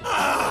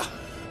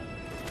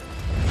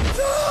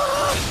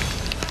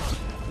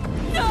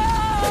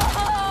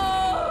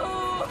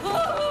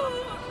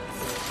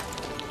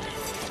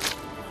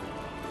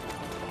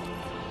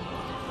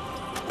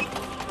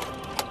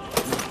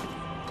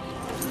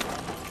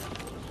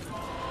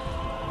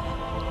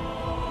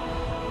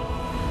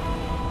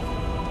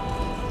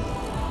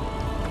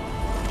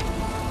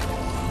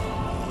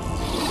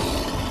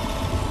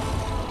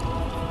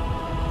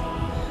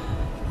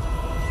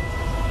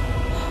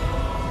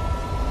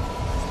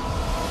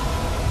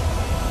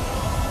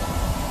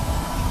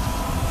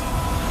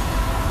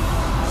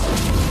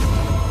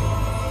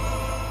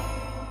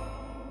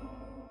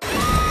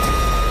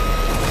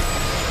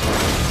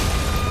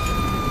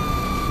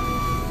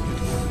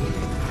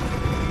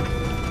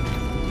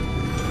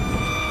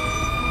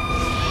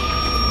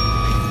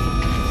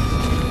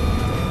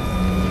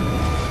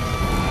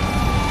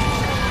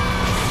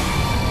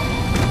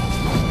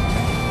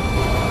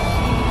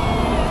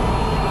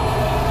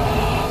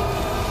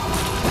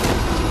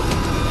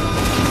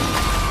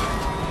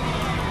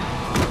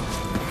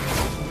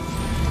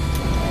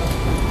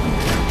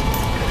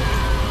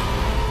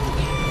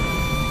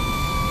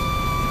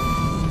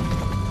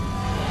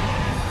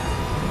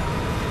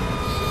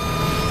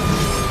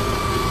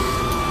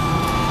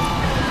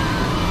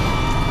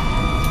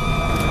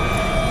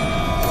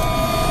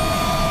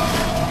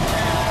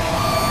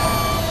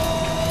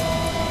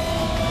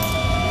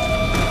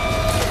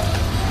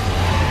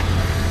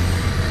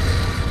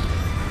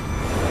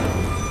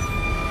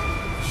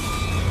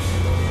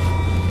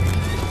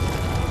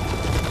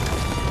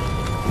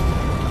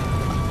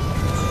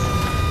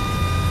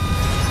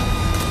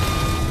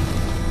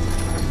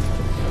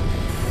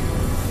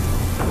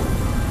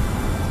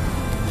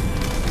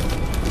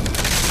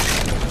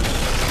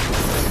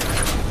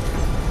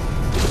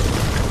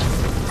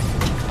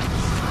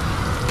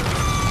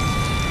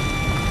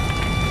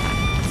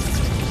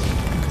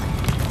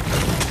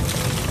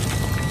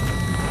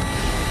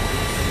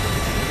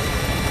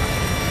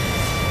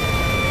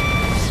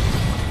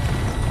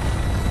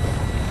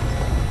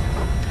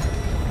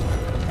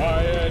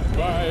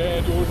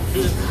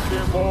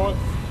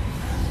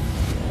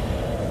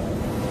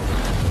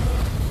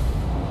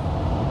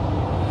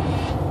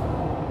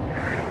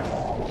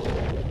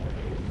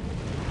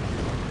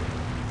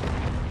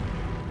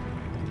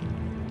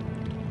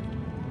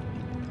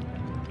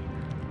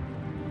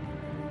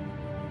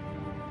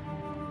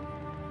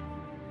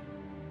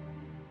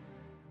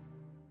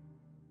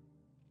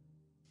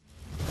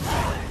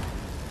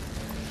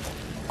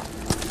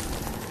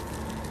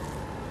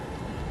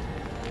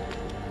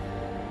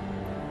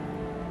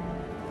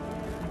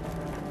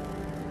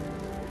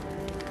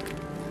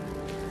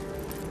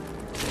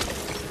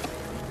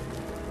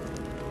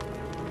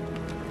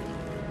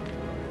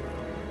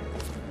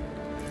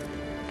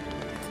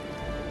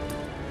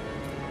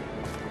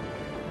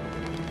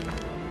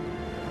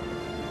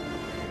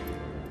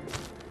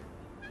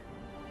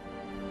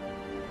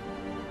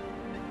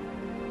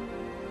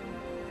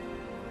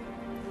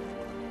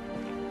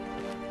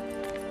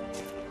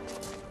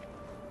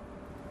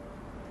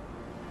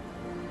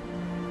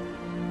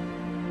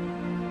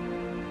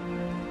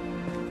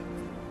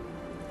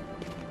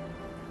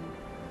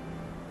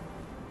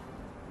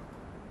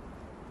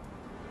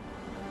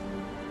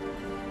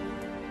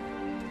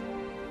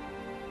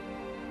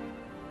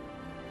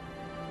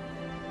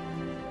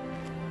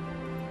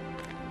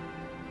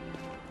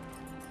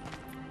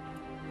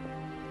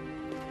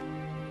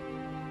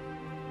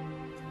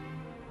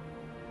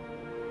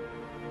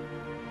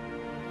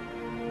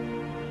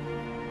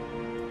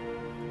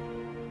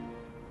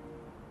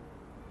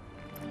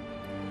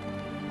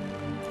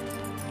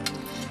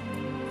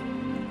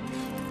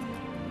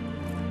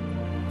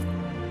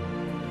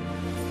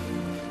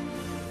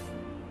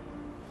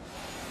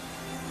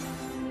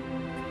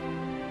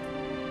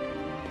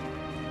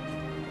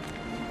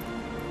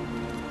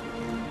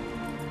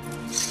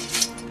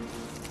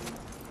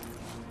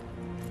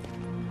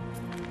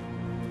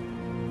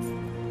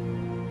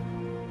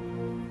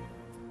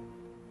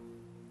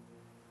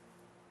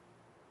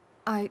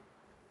 I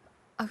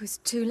was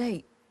too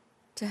late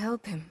to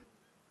help him.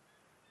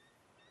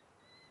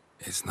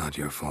 It's not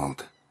your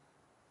fault.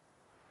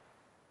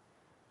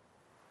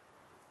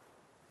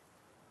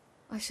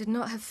 I should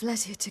not have fled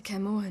here to Kaer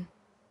Morhen.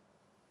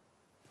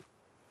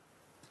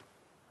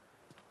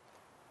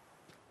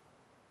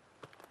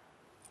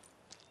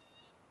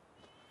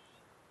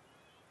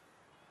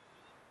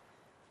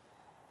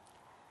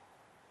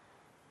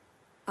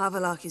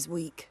 Avalok is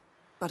weak,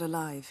 but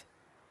alive.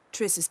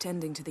 Triss is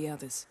tending to the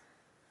others.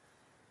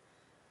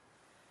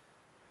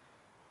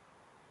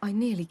 I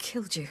nearly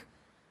killed you.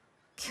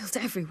 Killed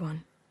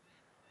everyone.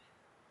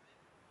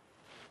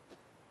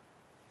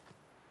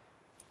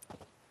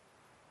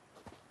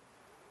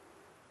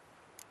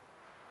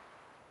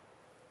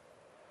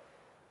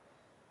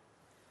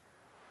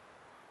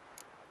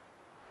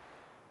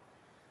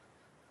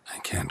 I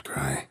can't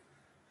cry.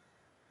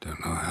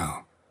 Don't know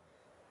how.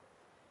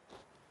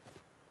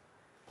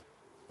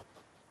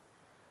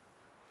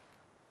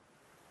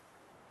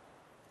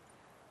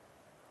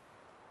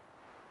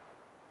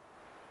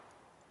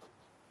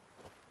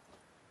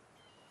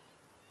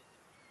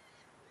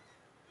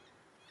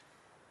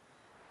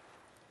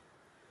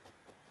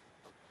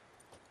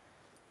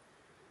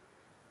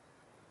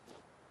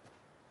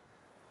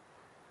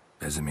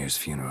 Vesemir's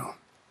funeral.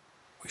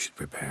 We should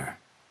prepare.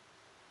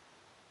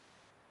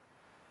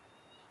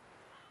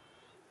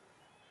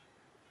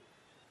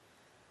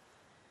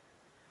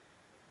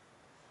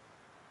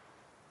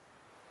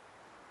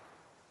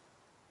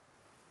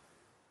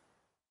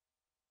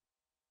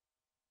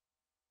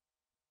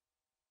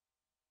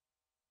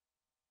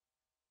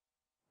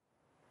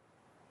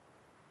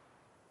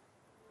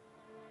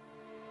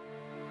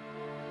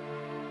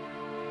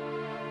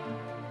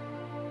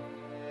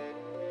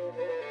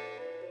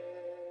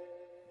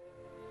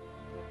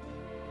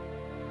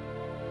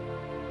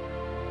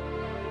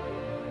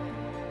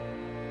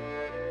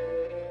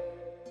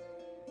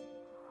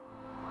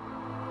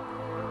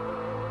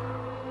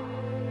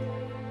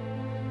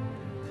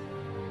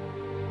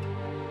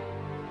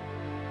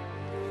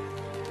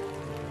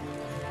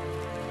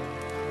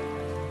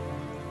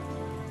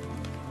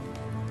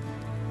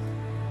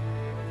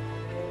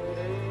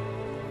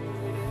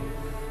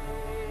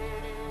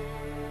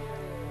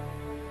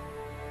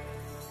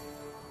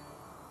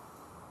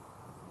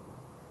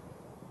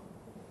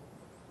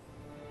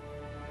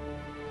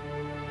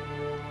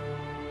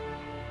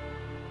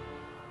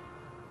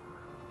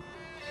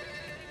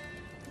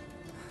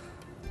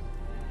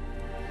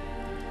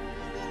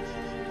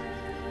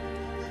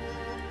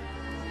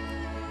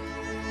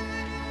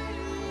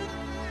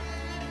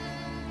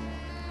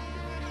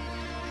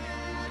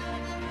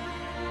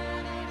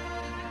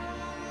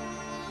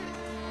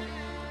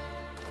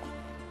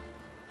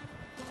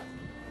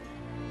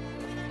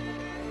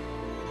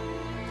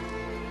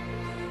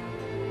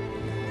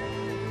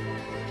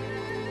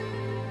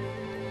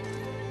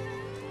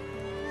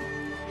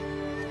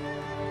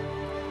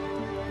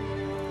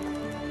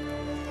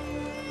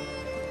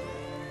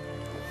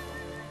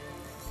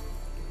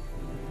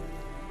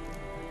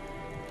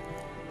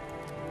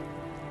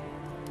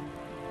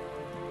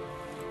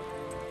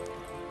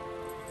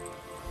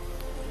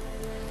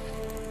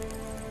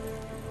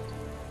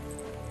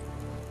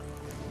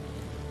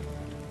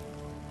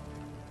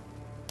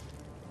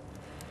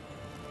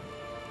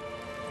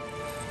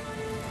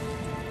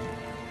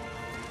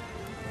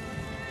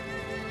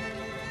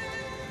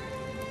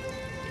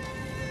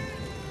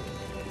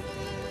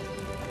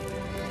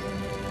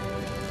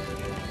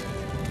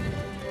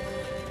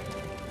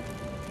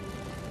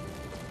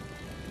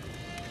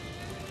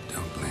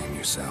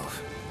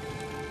 Yourself.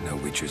 No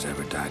Witcher's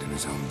ever died in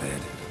his own bed.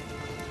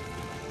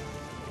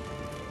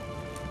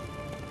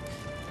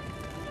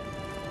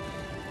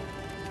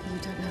 You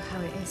don't know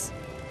how it is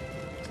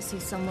to see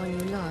someone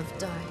you love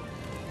die.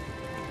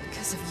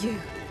 Because of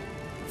you.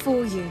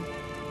 For you.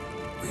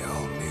 We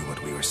all knew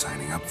what we were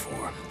signing up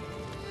for.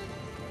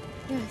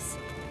 Yes.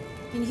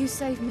 And you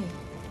saved me.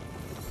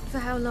 For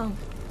how long?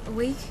 A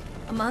week?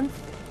 A month?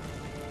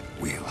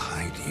 We'll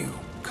hide you.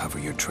 Cover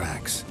your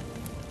tracks.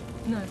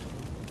 No.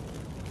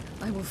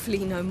 I will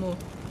flee no more.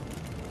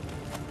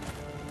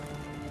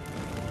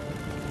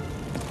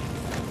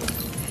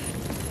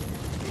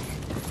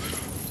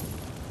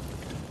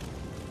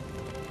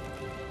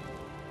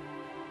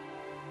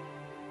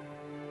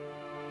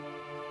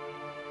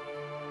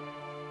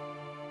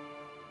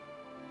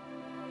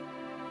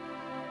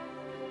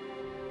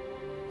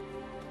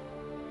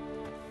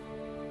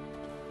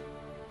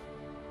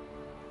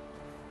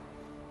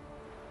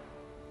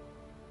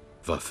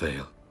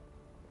 Varthael.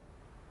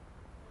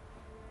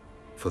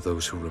 For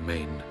those who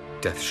remain,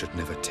 death should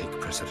never take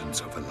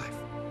precedence over life.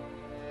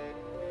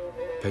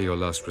 Pay your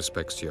last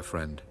respects to your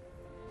friend.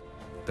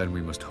 Then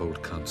we must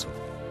hold council.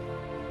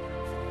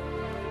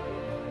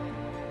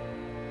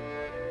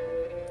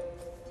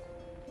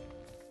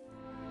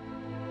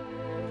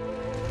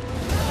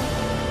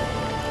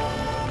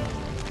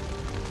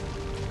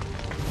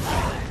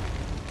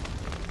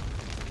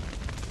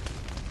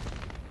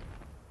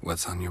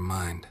 What's on your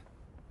mind?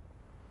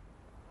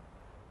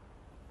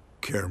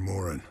 Kaer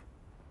Morhen.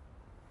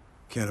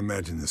 Can't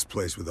imagine this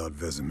place without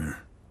Vesemir.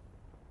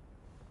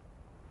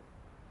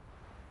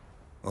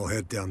 I'll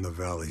head down the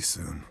valley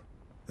soon,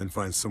 then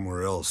find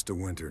somewhere else to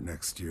winter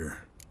next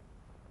year.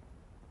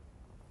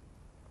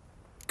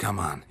 Come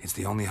on, it's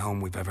the only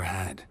home we've ever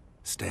had.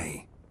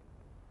 Stay.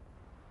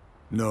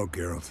 No,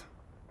 Geralt.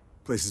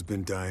 Place has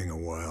been dying a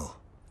while.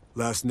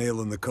 Last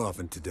nail in the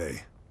coffin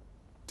today.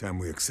 Time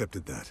we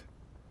accepted that.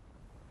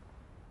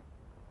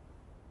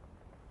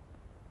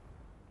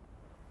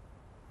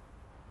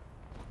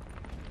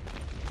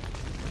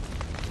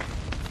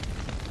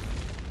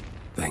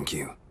 Thank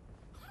you.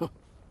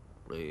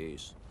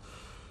 Please.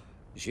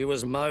 She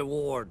was my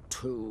ward,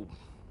 too.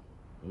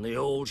 And the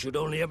old should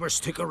only ever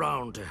stick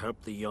around to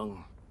help the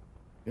young.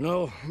 You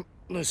know,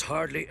 this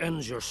hardly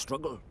ends your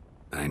struggle.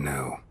 I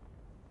know.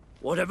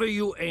 Whatever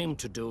you aim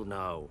to do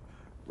now,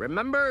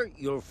 remember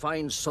you'll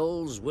find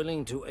souls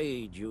willing to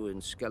aid you in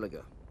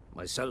Skellige.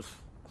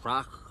 Myself,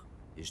 Crach,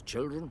 his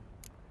children.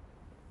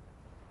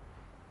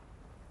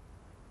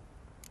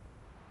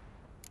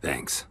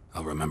 Thanks.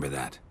 I'll remember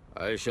that.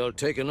 I shall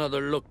take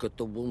another look at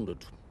the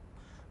wounded.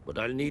 But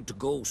I'll need to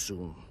go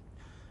soon.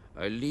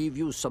 I'll leave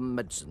you some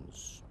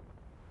medicines.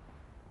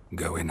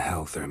 Go in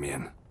health,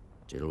 Ermion.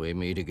 Till we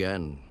meet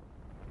again.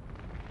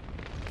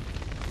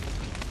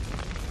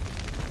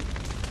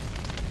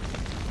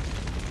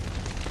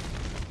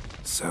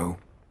 So,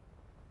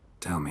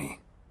 tell me.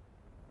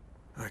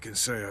 I can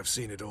say I've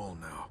seen it all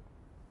now.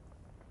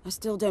 I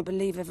still don't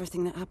believe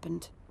everything that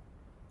happened.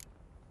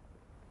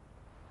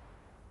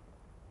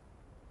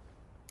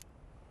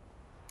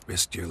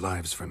 Risked your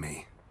lives for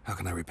me. How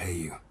can I repay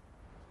you?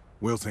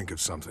 We'll think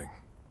of something,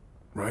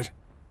 right?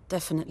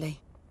 Definitely.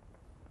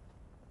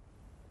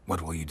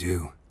 What will you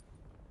do?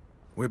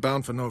 We're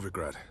bound for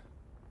Novigrad.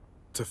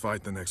 To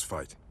fight the next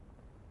fight.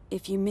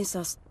 If you miss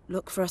us,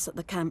 look for us at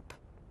the camp.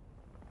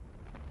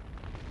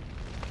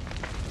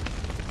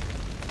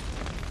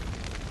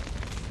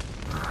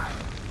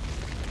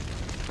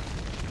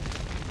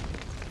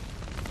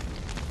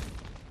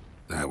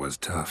 That was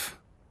tough.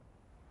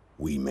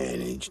 We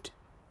managed.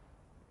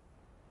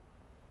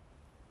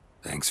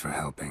 Thanks for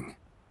helping.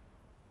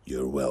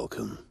 You're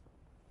welcome.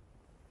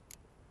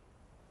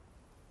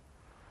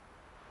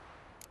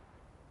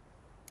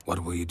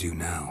 What will you do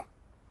now?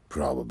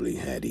 Probably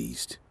head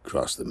east,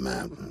 cross the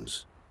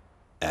mountains.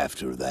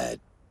 After that,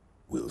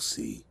 we'll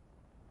see.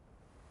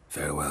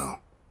 Farewell.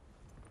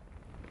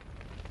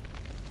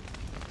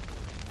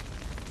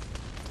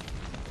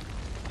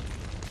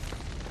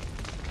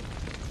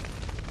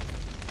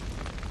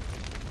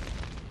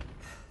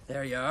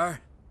 There you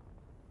are.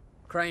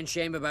 Crying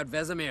shame about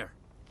Vesemir.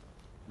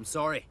 I'm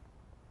sorry.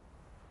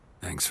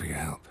 Thanks for your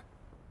help.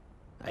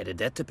 I had a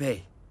debt to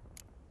pay.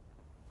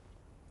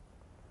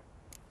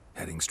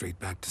 Heading straight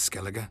back to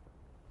Skellige?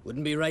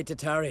 Wouldn't be right to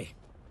tarry.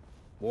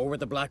 War with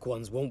the Black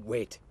Ones won't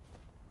wait.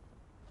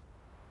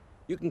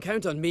 You can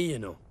count on me, you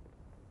know.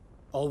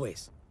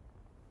 Always.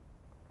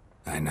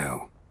 I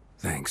know.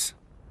 Thanks.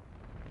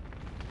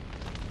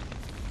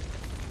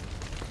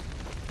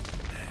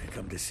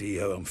 Come to see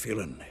how I'm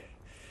feeling.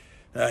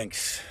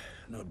 Thanks.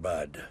 Not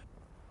bad.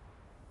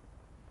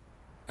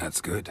 That's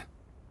good.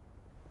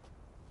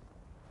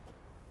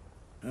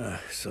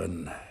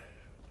 Son.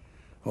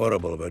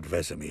 Horrible about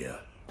Vesemir.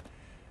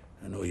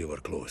 I know you were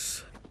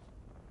close.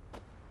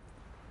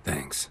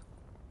 Thanks.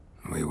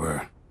 We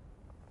were.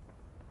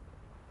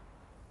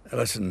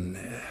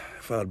 Listen,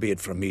 far be it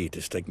from me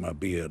to stick my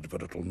beard,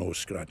 but it'll no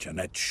scratch an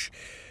itch.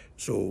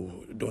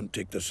 So don't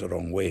take this the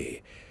wrong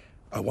way.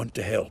 I want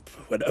to help,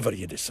 whatever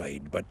you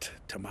decide, but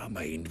to my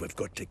mind, we've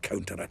got to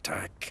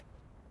counterattack.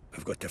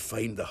 We've got to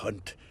find the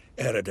Hunt,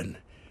 Eredin,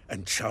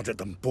 and charge at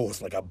them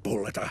both like a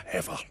bull at a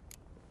heifer.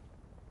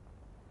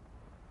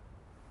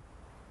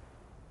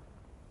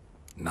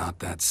 Not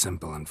that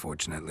simple,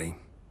 unfortunately.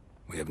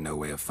 We have no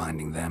way of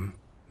finding them.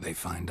 They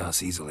find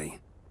us easily.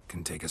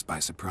 Can take us by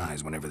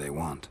surprise whenever they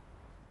want.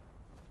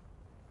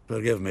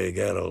 Forgive me,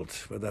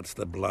 Geralt, but that's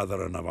the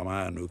blathering of a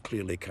man who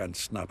clearly can't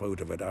snap out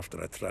of it after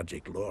a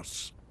tragic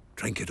loss.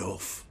 Drink it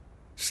off.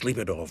 Sleep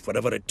it off,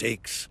 whatever it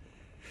takes.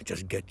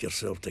 Just get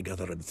yourself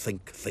together and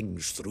think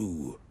things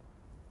through.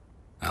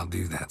 I'll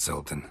do that,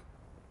 Sultan.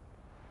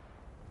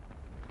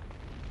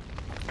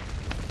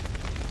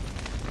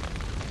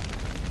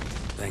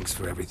 Thanks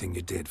for everything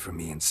you did for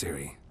me and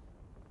Ciri.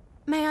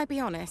 May I be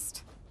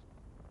honest?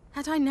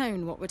 Had I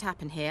known what would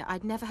happen here,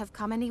 I'd never have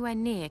come anywhere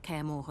near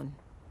Kaer Morhen.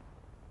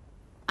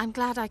 I'm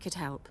glad I could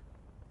help,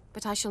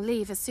 but I shall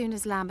leave as soon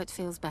as Lambert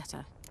feels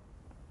better.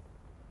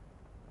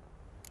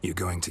 You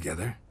going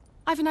together?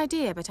 I've an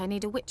idea, but I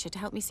need a witcher to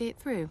help me see it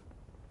through.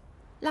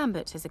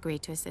 Lambert has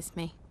agreed to assist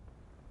me.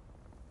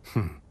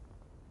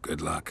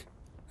 Good luck.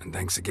 And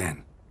thanks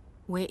again.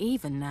 We're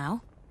even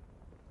now.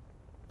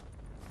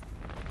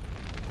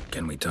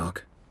 Can we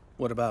talk?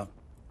 What about?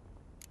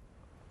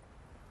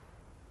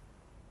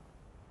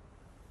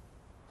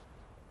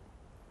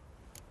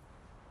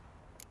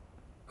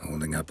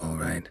 Holding up all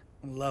right?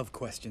 Love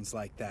questions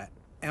like that.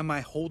 Am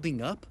I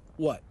holding up?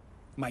 What?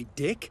 My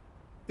dick?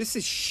 This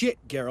is shit,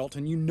 Geralt,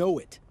 and you know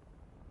it.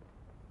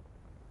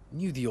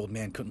 Knew the old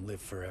man couldn't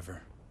live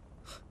forever.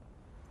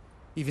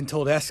 Even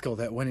told Eskel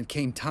that when it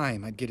came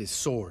time, I'd get his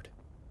sword.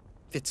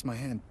 Fits my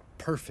hand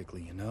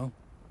perfectly, you know?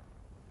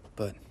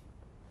 But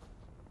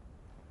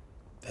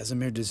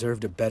Vesemir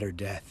deserved a better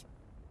death.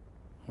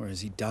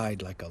 Whereas he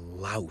died like a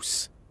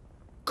louse.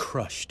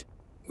 Crushed.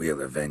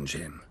 We'll avenge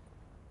him.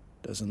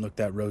 Doesn't look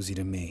that rosy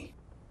to me.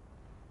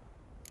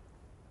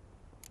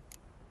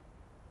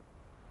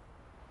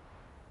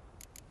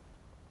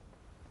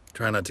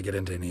 Try not to get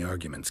into any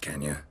arguments,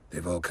 can you?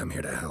 They've all come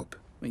here to help.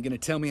 Are you gonna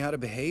tell me how to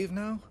behave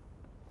now?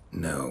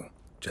 No,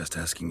 just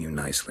asking you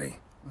nicely.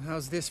 Well,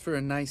 how's this for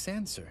a nice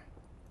answer?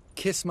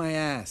 Kiss my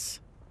ass.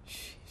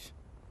 Sheesh.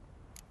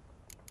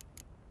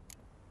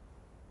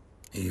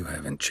 You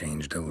haven't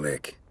changed a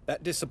lick.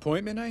 That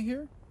disappointment I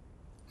hear?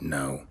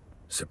 No.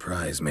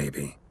 Surprise,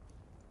 maybe.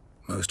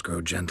 Most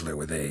grow gentler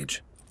with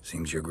age.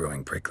 Seems you're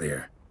growing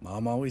pricklier.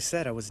 Mom always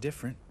said I was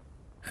different.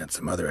 Had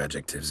some other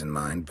adjectives in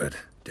mind, but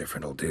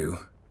different'll do.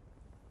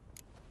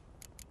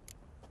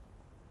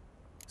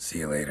 See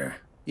you later.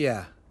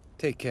 Yeah,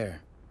 take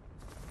care.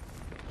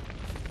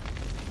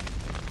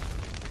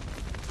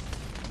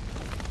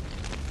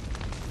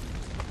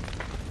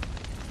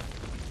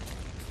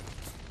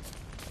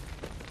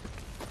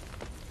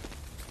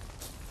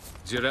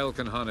 Zirael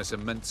can harness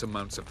immense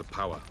amounts of the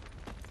power.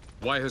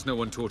 Why has no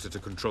one taught her to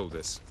control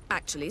this?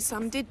 Actually,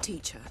 some did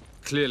teach her.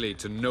 Clearly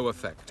to no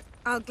effect.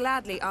 I'll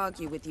gladly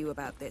argue with you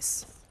about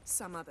this.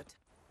 Some other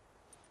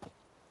time.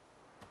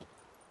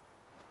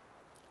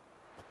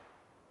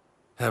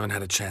 Haven't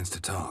had a chance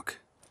to talk.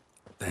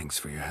 Thanks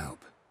for your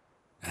help.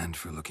 And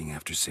for looking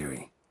after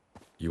Ciri.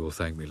 You will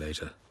thank me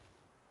later.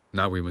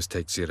 Now we must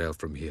take Zirael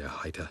from here,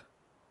 hide her,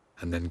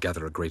 and then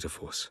gather a greater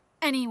force.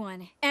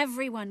 Anyone,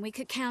 everyone we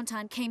could count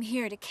on came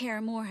here to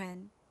Kaer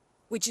Morhen.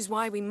 Which is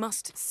why we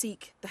must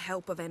seek the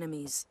help of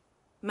enemies.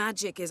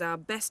 Magic is our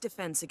best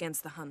defense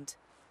against the Hunt.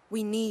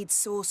 We need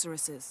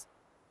sorceresses.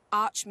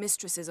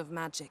 Archmistresses of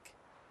magic.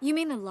 You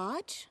mean the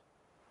Lodge?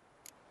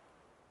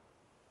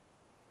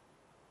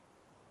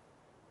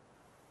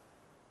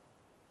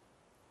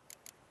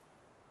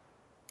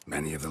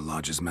 Many of the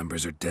Lodge's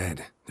members are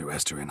dead. The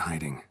rest are in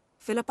hiding.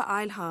 Philippa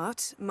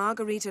Eilhart,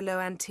 Margarita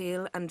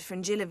Loantil, and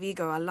Fringilla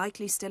Vigo are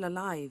likely still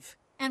alive.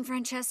 And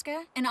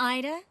Francesca and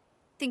Ida?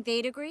 Think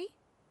they'd agree?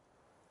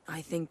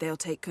 I think they'll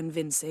take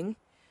convincing.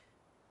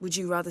 Would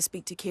you rather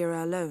speak to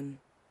Kira alone?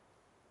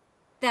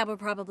 That would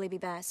probably be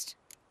best.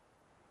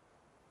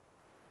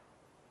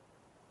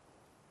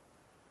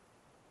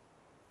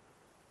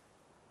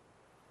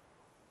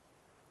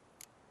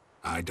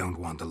 I don't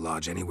want the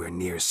Lodge anywhere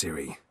near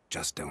Ciri.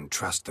 Just don't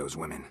trust those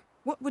women.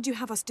 What would you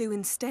have us do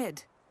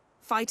instead?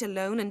 Fight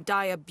alone and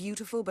die a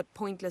beautiful but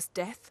pointless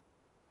death?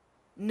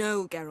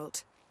 No,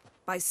 Geralt.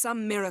 By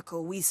some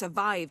miracle, we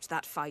survived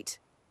that fight,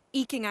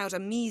 eking out a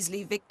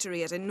measly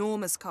victory at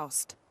enormous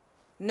cost.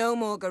 No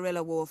more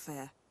guerrilla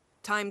warfare.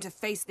 Time to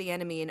face the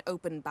enemy in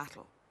open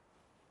battle.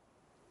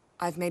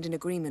 I've made an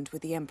agreement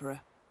with the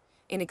Emperor.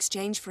 In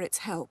exchange for its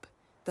help,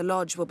 the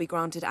Lodge will be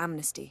granted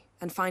amnesty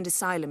and find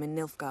asylum in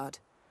Nilfgaard.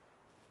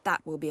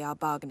 That will be our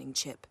bargaining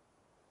chip.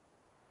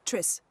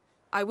 Triss,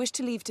 I wish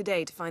to leave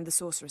today to find the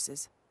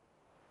sorceresses.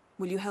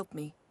 Will you help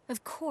me?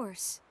 Of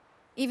course.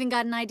 Even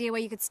got an idea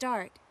where you could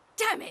start.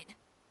 Damn it!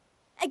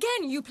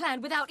 Again you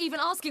planned without even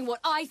asking what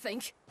I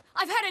think.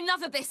 I've had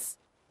enough of this.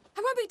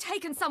 I won't be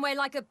taken somewhere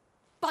like a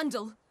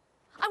bundle.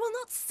 I will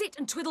not sit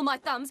and twiddle my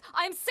thumbs.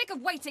 I am sick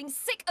of waiting,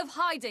 sick of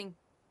hiding.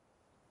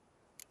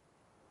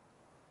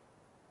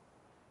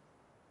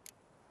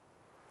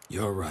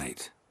 You're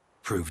right.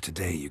 Prove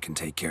today you can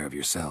take care of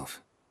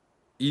yourself.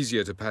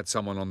 Easier to pat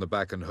someone on the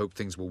back and hope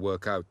things will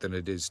work out than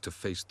it is to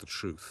face the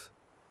truth.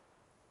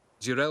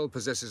 Zirael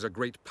possesses a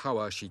great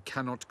power she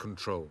cannot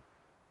control.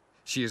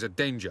 She is a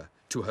danger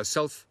to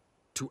herself,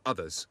 to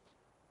others.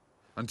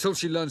 Until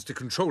she learns to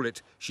control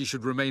it, she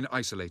should remain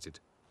isolated.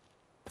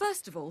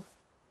 First of all,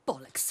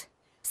 bollocks.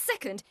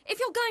 Second, if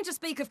you're going to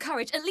speak of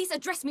courage, at least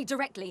address me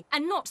directly,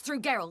 and not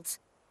through Geralt.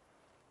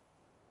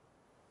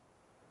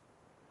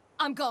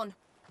 I'm gone.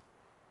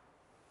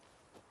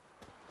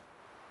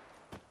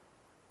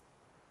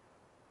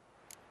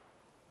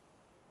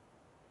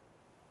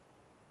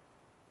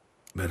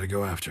 Better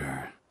go after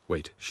her.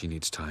 Wait, she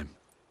needs time.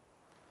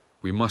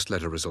 We must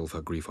let her resolve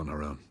her grief on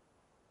her own.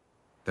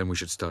 Then we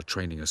should start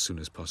training as soon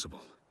as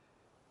possible.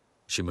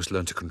 She must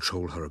learn to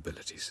control her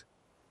abilities.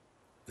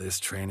 This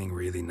training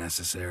really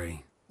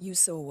necessary? You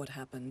saw what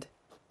happened.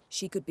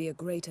 She could be a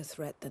greater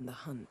threat than the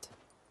Hunt.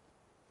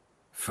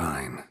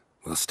 Fine.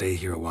 We'll stay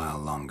here a while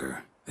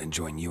longer, then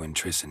join you and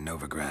Triss in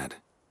Novigrad.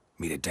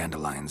 Meet at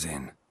Dandelion's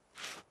Inn.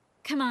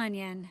 Come on,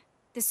 Yen.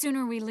 The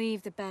sooner we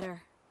leave, the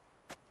better.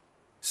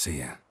 See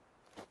ya.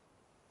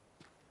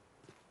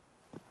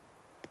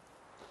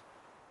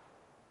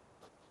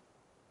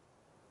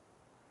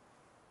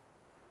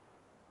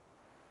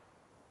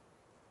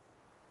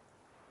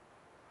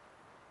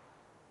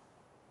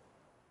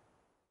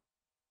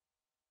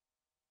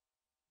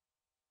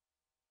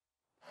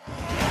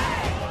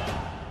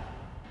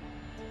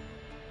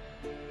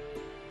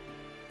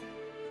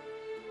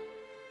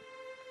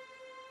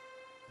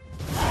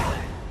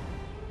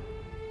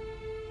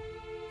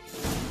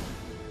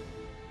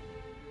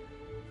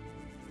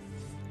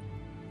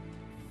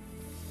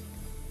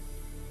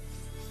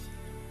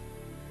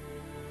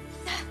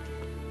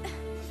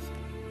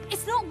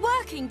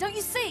 working, don't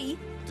you see?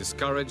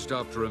 Discouraged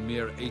after a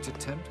mere 8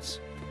 attempts?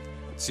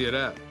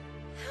 Cyril,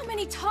 How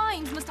many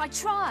times must I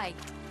try?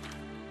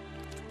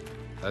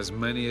 as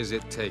many as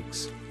it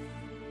takes.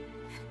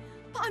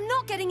 But I'm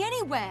not getting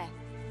anywhere.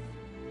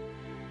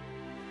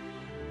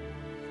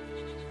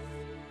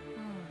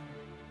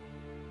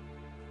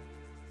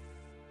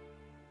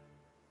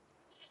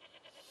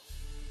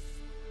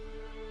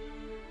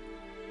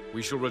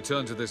 We shall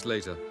return to this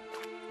later.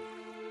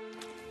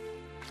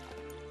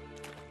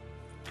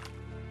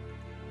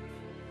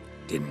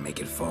 Didn't make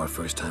it far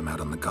first time out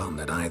on the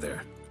gauntlet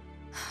either.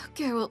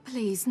 Geralt,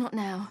 please, not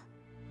now.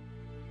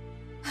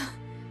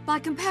 By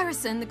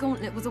comparison, the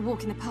gauntlet was a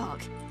walk in the park.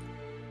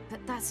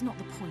 But that's not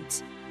the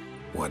point.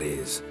 What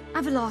is?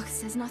 Avallac'h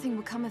says nothing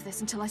will come of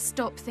this until I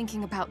stop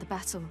thinking about the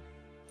battle.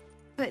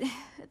 But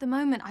at the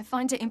moment, I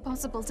find it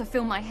impossible to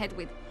fill my head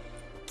with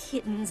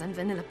kittens and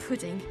vanilla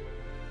pudding.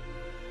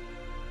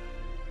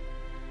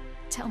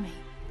 Tell me,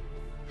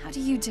 how do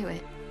you do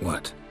it?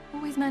 What?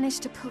 Always manage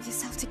to pull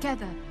yourself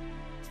together.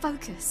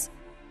 Focus.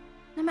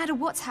 No matter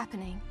what's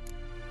happening.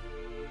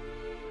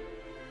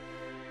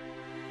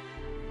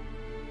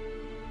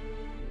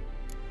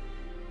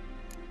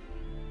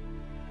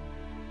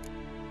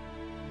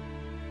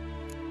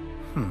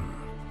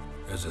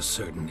 There's a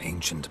certain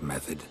ancient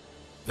method.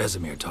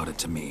 Vesemir taught it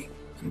to me,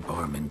 and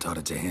Barman taught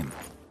it to him.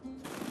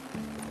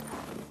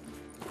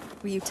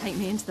 Will you take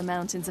me into the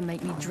mountains and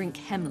make me drink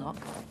hemlock?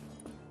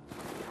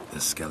 The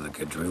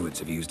Skellige druids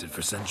have used it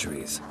for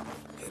centuries.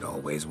 It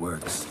always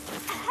works.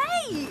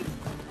 Hey!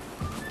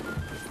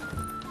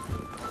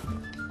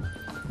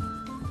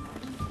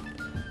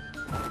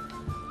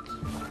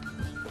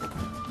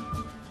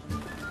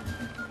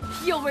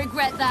 You'll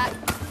regret that.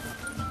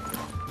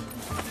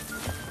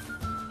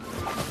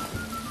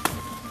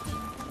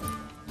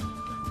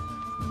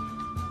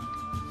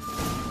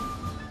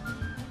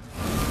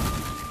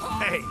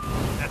 Hey,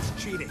 that's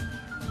cheating.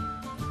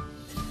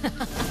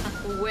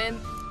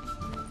 Wimp.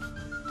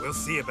 We'll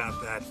see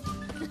about that.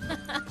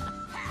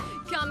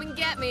 Come and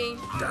get me.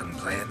 Done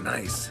playing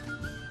nice.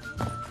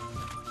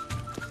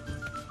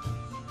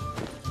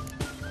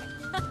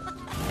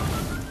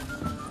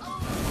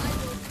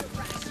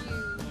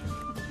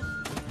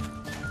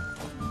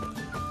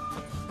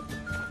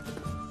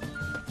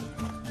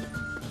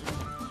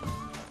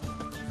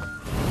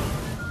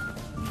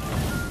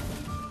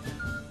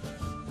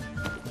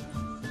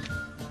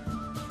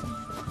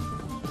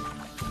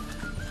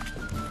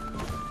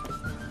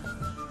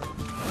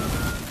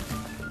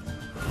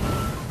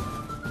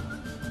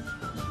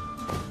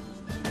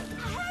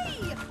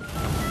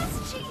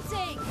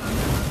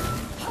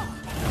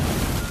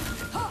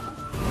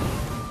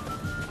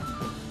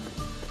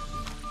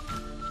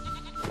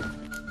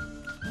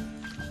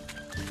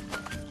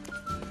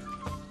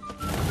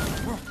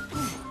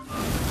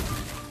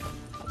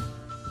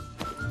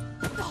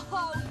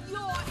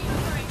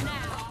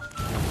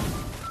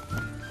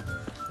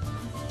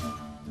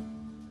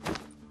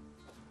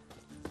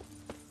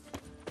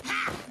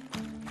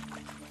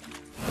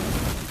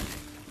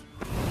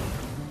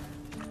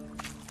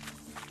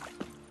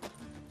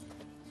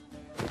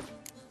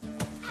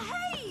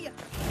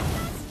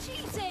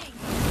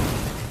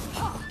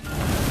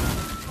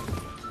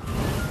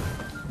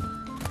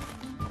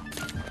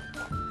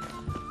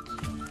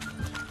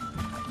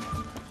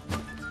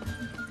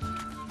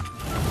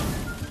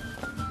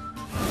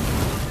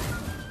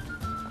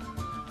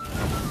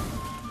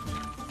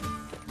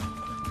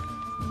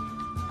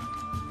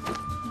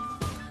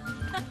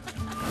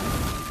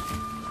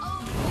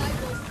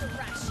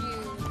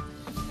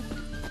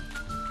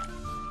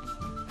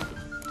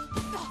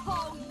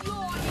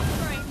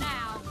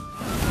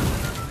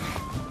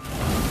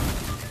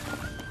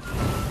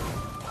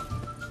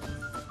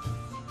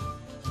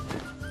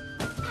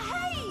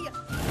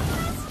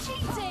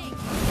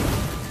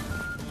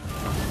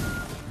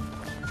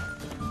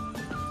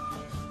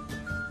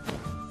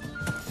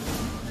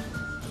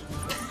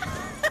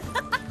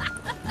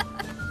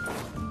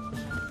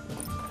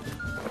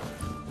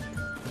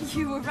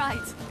 You were right.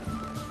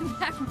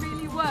 That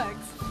really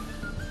worked.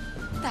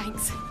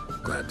 Thanks.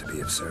 Glad to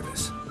be of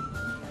service.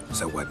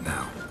 So what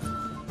now?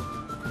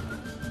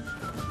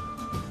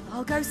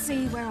 I'll go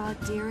see where our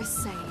dearest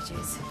sage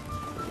is.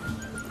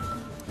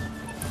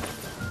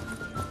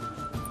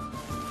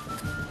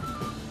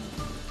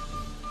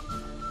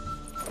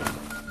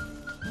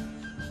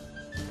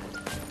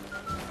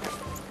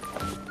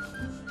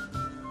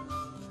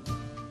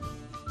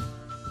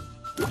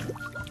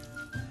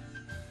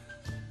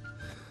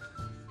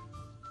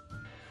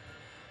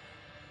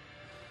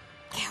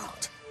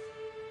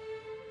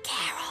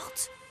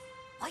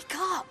 Wake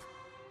up!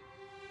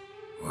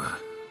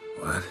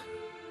 What?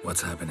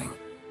 What's happening?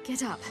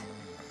 Get up.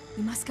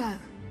 We must go.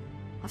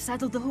 I've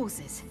saddled the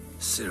horses.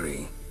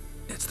 Ciri,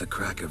 it's the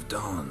crack of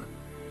dawn.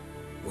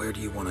 Where do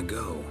you want to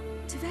go?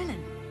 To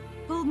Velen.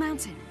 Bald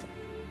Mountain.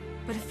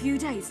 But a few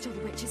days till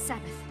the Witch's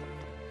Sabbath.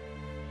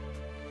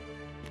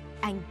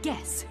 And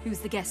guess who's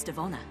the guest of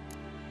honor?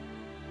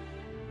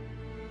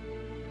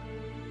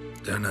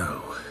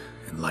 Dunno.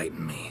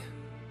 Enlighten me.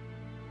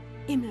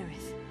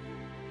 Imlerith.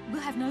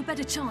 We'll have no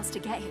better chance to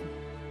get him.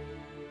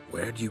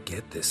 Where'd you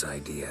get this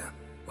idea?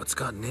 What's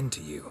gotten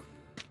into you?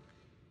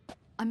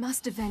 I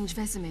must avenge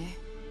Vesemir.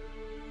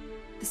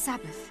 The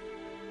Sabbath.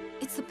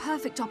 It's the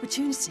perfect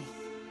opportunity.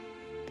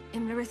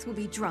 Imlerith will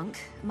be drunk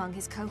among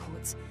his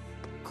cohorts,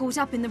 caught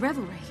up in the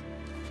revelry.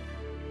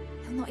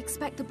 He'll not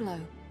expect the blow.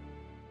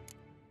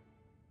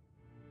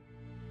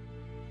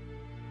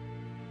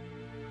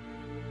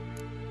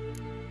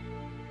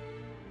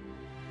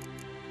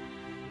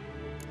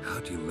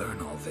 How'd you learn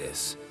all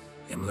this?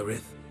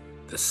 Imlerith?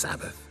 The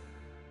Sabbath?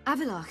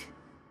 Avilark.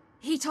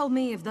 He told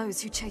me of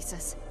those who chase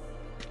us.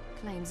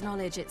 Claims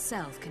knowledge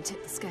itself can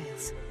tip the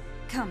scales.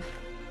 Come,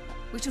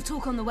 we shall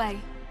talk on the way.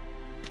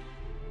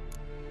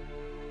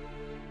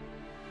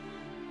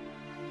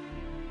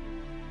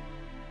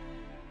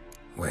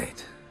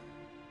 Wait.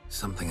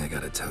 Something I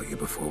gotta tell you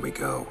before we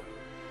go.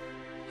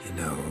 You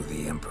know,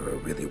 the Emperor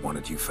really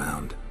wanted you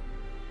found.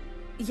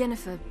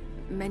 Yennefer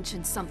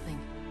mentioned something.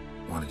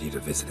 Wanted you to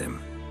visit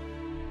him.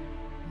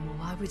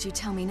 Why would you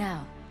tell me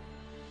now?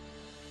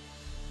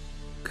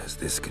 Because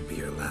this could be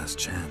your last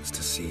chance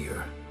to see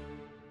your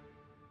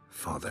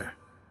father.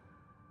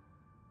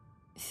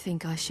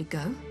 Think I should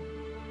go?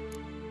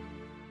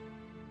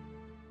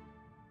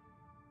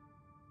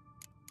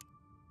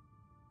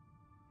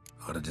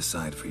 Ought to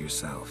decide for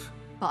yourself.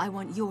 But I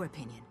want your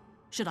opinion.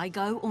 Should I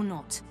go or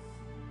not?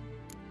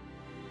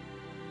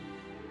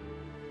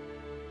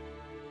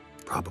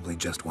 Probably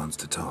just wants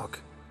to talk.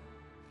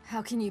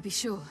 How can you be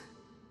sure?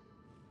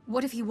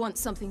 What if he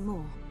wants something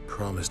more?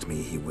 Promised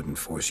me he wouldn't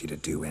force you to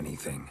do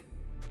anything.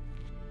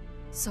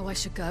 So I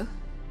should go?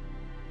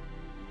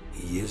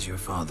 He is your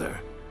father.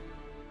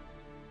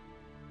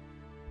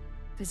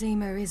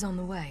 Vesemir is on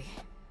the way.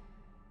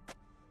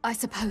 I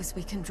suppose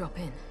we can drop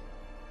in.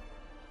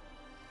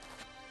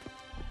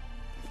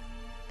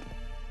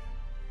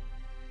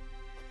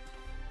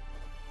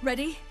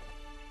 Ready?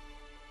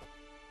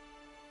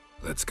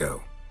 Let's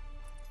go.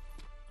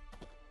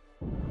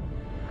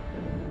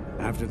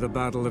 After the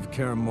Battle of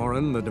Kaer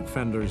Morhen, the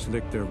defenders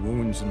licked their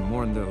wounds and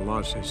mourned their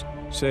losses,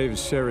 save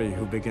Ciri,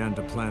 who began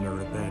to plan her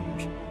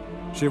revenge.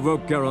 She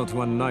woke Geralt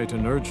one night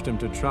and urged him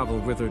to travel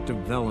with her to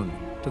Velen,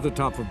 to the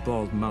top of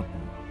Bald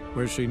Mountain,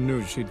 where she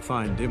knew she'd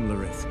find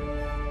Imlerith.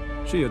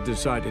 She had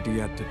decided he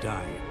had to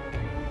die.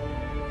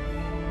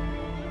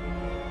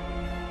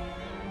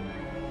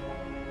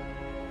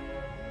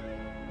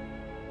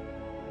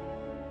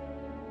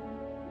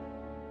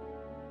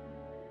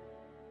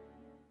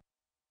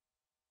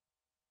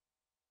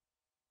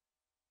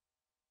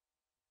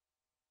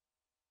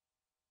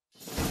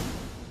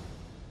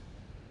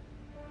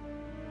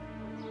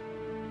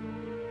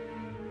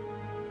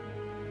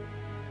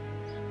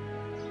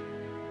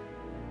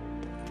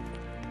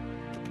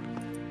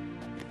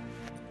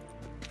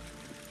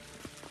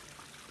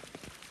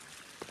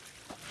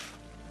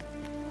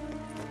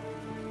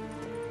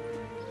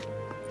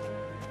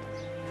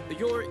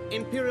 Your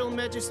Imperial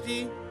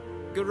Majesty,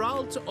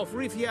 Geralt of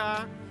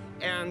Rivia,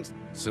 and...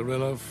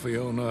 Cirilla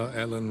Fiona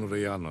Ellen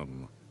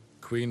Rhiannon,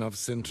 Queen of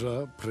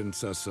Sintra,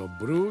 Princess of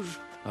Bruges,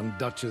 and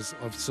Duchess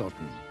of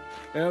Sutton.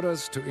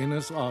 Heiress to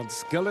Innes Ard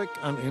Skellig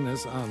and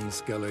Innes Anne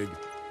Skellig,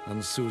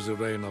 and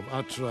suzerain of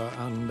Atra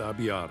and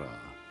Abiara.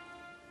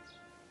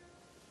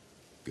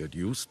 Get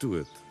used to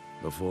it.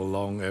 Before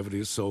long,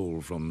 every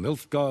soul from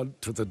Nilfgaard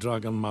to the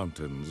Dragon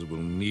Mountains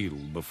will kneel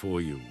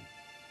before you.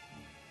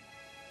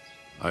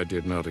 I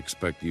did not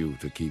expect you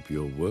to keep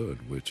your word,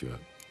 Witcher.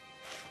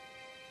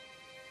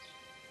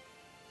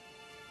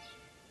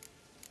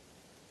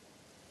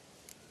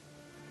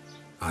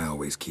 I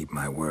always keep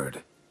my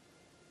word.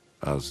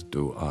 As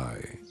do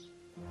I.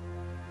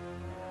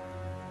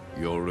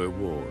 Your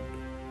reward.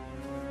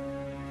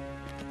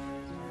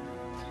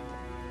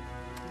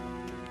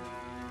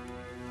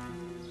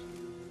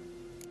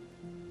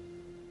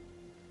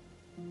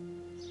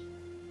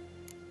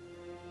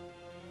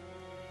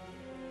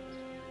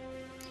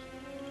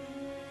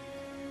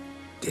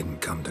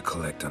 Didn't come to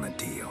collect on a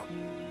deal.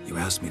 You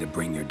asked me to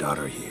bring your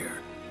daughter here.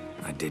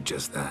 I did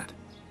just that.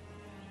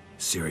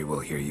 Ciri will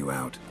hear you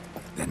out,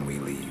 then we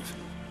leave.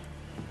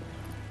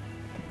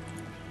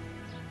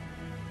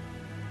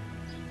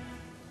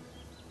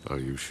 Are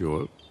you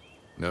sure?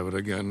 Never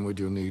again would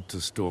you need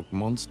to stalk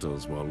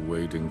monsters while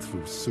wading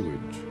through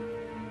sewage.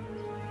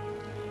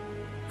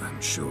 I'm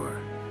sure.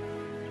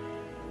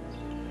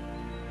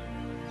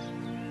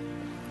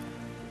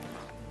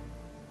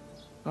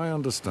 I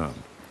understand.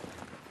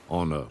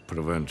 Honor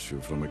prevents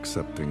you from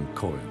accepting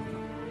coin.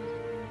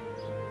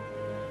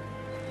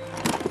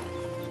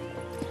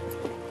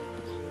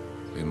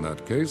 In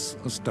that case,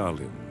 a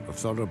stallion, a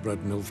thoroughbred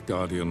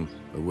Nilfgaardian,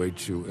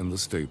 awaits you in the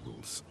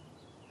stables.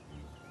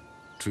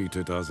 Treat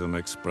it as an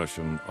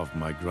expression of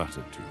my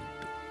gratitude.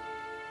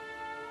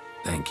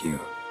 Thank you.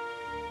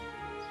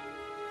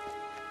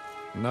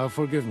 Now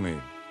forgive me.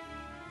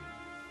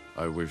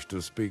 I wish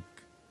to speak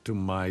to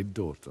my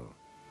daughter.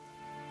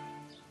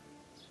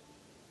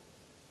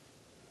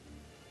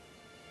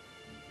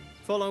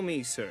 Follow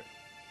me, sir.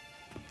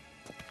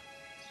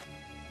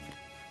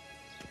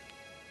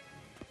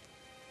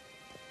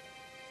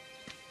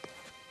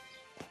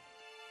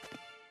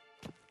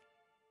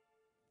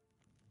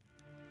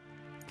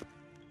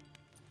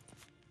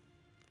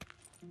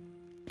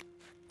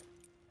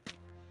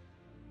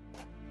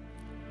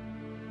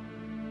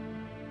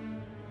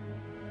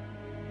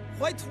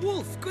 White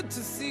Wolf, good to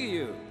see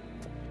you.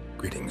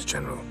 Greetings,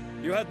 General.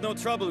 You had no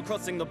trouble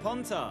crossing the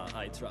Pontar,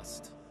 I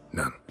trust.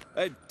 None.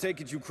 I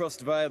take it you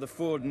crossed via the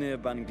ford near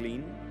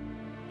Banglin?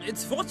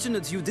 It's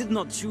fortunate you did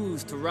not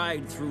choose to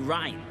ride through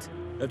Rind,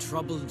 a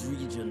troubled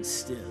region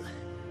still.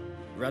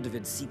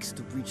 Radovid seeks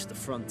to breach the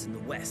front in the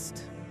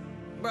west.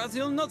 But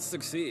he'll not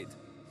succeed.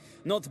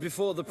 Not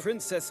before the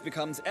princess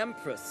becomes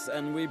empress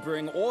and we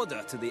bring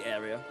order to the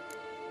area.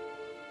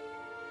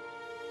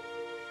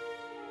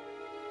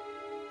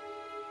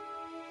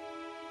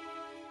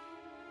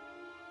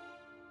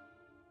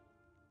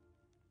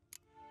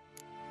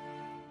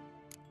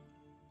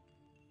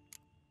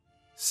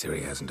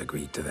 Ciri hasn't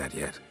agreed to that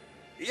yet.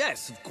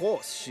 Yes, of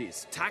course,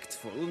 she's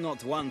tactful,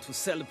 not one to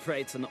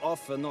celebrate an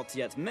offer not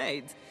yet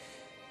made.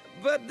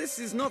 But this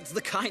is not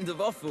the kind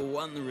of offer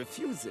one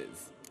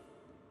refuses.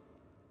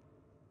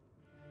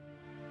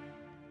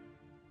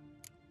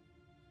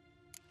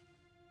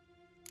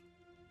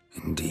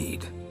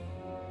 Indeed.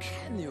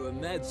 Can you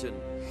imagine?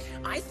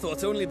 I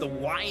thought only the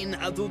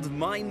wine-addled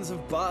minds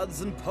of bards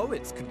and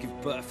poets could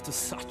give birth to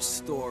such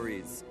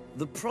stories.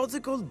 The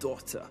prodigal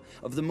daughter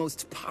of the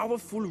most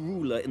powerful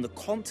ruler in the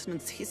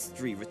continent's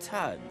history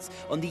returns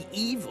on the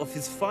eve of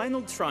his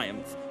final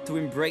triumph to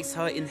embrace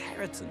her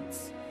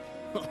inheritance.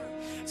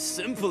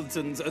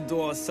 Simpletons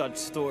adore such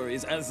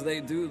stories as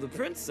they do the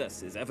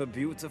princesses, ever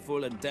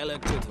beautiful and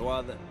delicate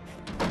while the...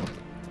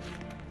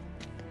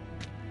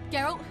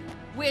 Geralt,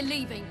 we're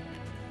leaving.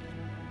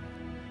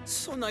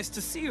 So nice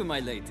to see you, my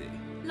lady.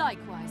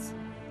 Likewise.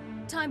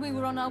 Time we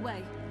were on our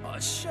way. A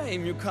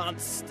shame you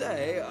can't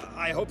stay.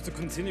 I hope to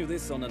continue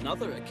this on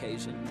another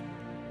occasion.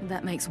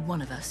 That makes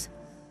one of us.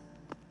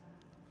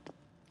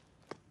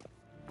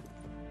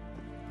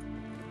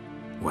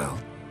 Well?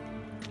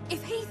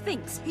 If he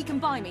thinks he can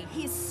buy me,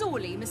 he is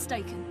sorely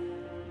mistaken.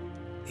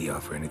 He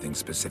offer anything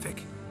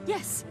specific?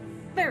 Yes,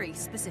 very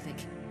specific.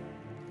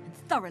 And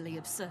thoroughly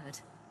absurd.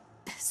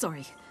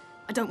 Sorry,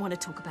 I don't want to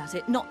talk about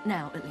it. Not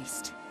now, at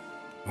least.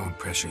 Won't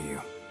pressure you.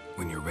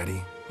 When you're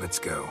ready, let's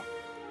go.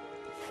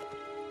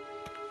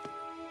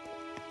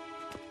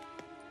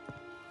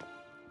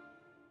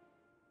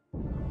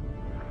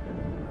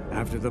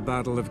 After the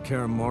Battle of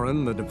Kaer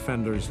Morhen, the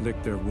defenders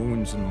licked their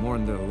wounds and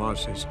mourned their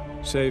losses,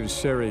 save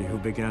Ciri, who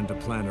began to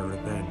plan a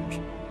revenge.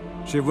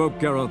 She woke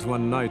Geralt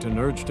one night and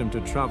urged him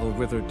to travel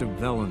with her to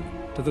Velen,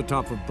 to the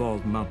top of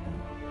Bald Mountain,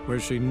 where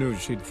she knew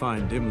she'd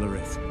find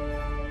Imlerith.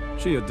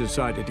 She had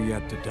decided he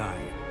had to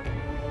die.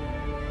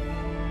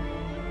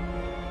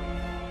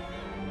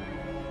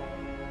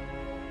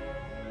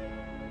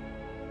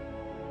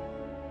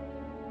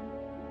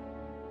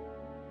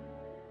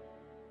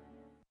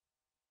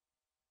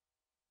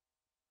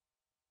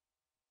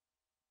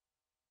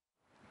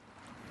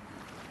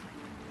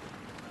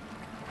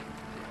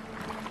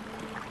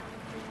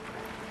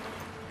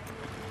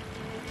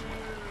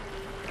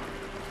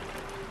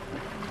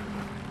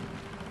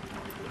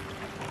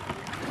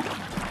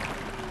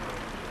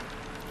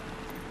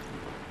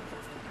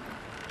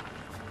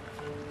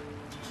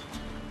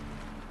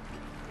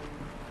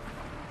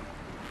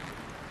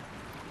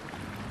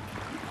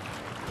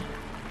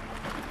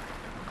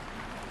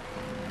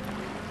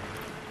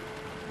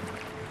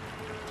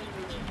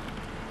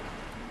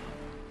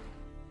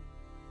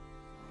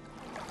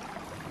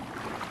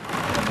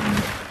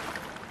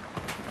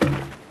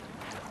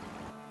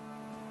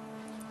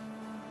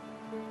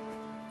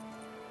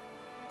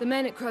 The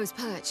men at Crow's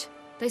Perch,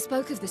 they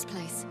spoke of this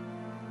place.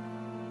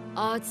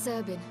 Ard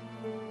Serbin,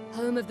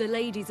 home of the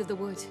Ladies of the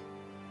Wood.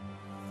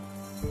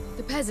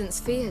 The peasants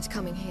feared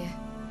coming here,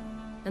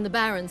 and the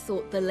Baron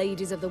thought the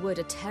Ladies of the Wood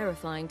a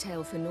terrifying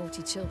tale for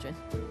naughty children.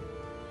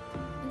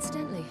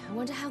 Incidentally, I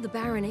wonder how the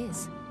Baron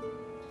is.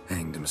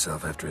 Hanged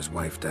himself after his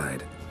wife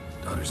died.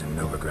 Daughter's in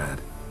Novigrad.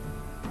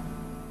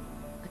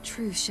 A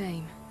true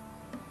shame.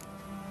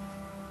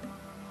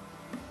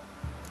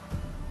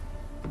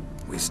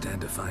 We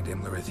stand to find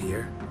Imlerith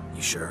here?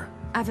 You sure?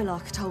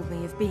 Avalok told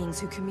me of beings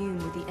who commune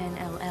with the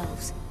NL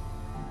elves.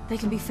 They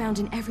can be found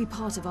in every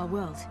part of our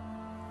world.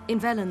 In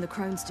Velen, the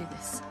crones do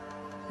this.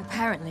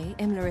 Apparently,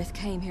 Imlerith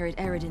came here at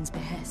Eredin's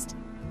behest,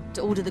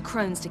 to order the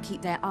crones to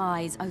keep their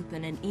eyes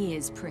open and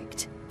ears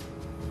pricked,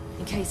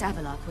 in case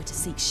Avalok were to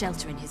seek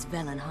shelter in his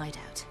Velen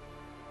hideout.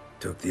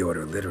 Took the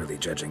order literally,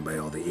 judging by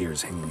all the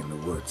ears hanging in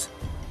the woods.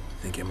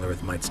 Think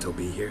Imlerith might still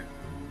be here?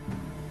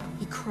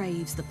 He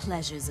craves the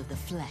pleasures of the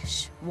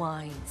flesh,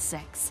 wine,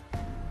 sex.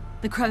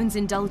 The crones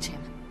indulge him,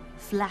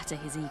 flatter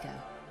his ego.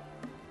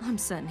 I'm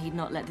certain he'd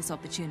not let this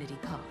opportunity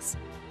pass,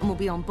 and will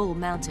be on Bull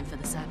Mountain for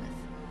the Sabbath.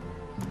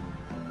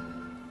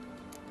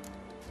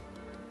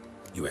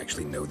 You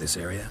actually know this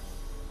area?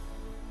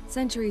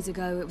 Centuries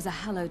ago, it was a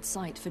hallowed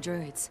site for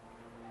druids.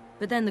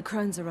 But then the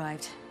crones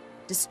arrived,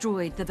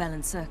 destroyed the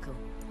Velen Circle,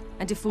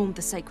 and deformed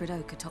the sacred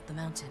oak atop the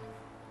mountain.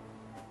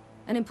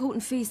 An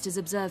important feast is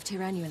observed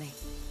here annually.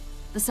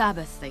 The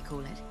Sabbath, they call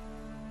it.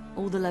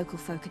 All the local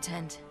folk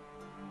attend.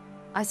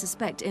 I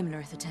suspect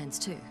Imlerith attends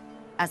too,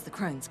 as the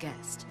crone's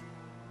guest.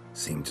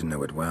 Seem to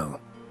know it well.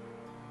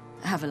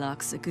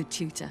 Havelok's a good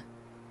tutor.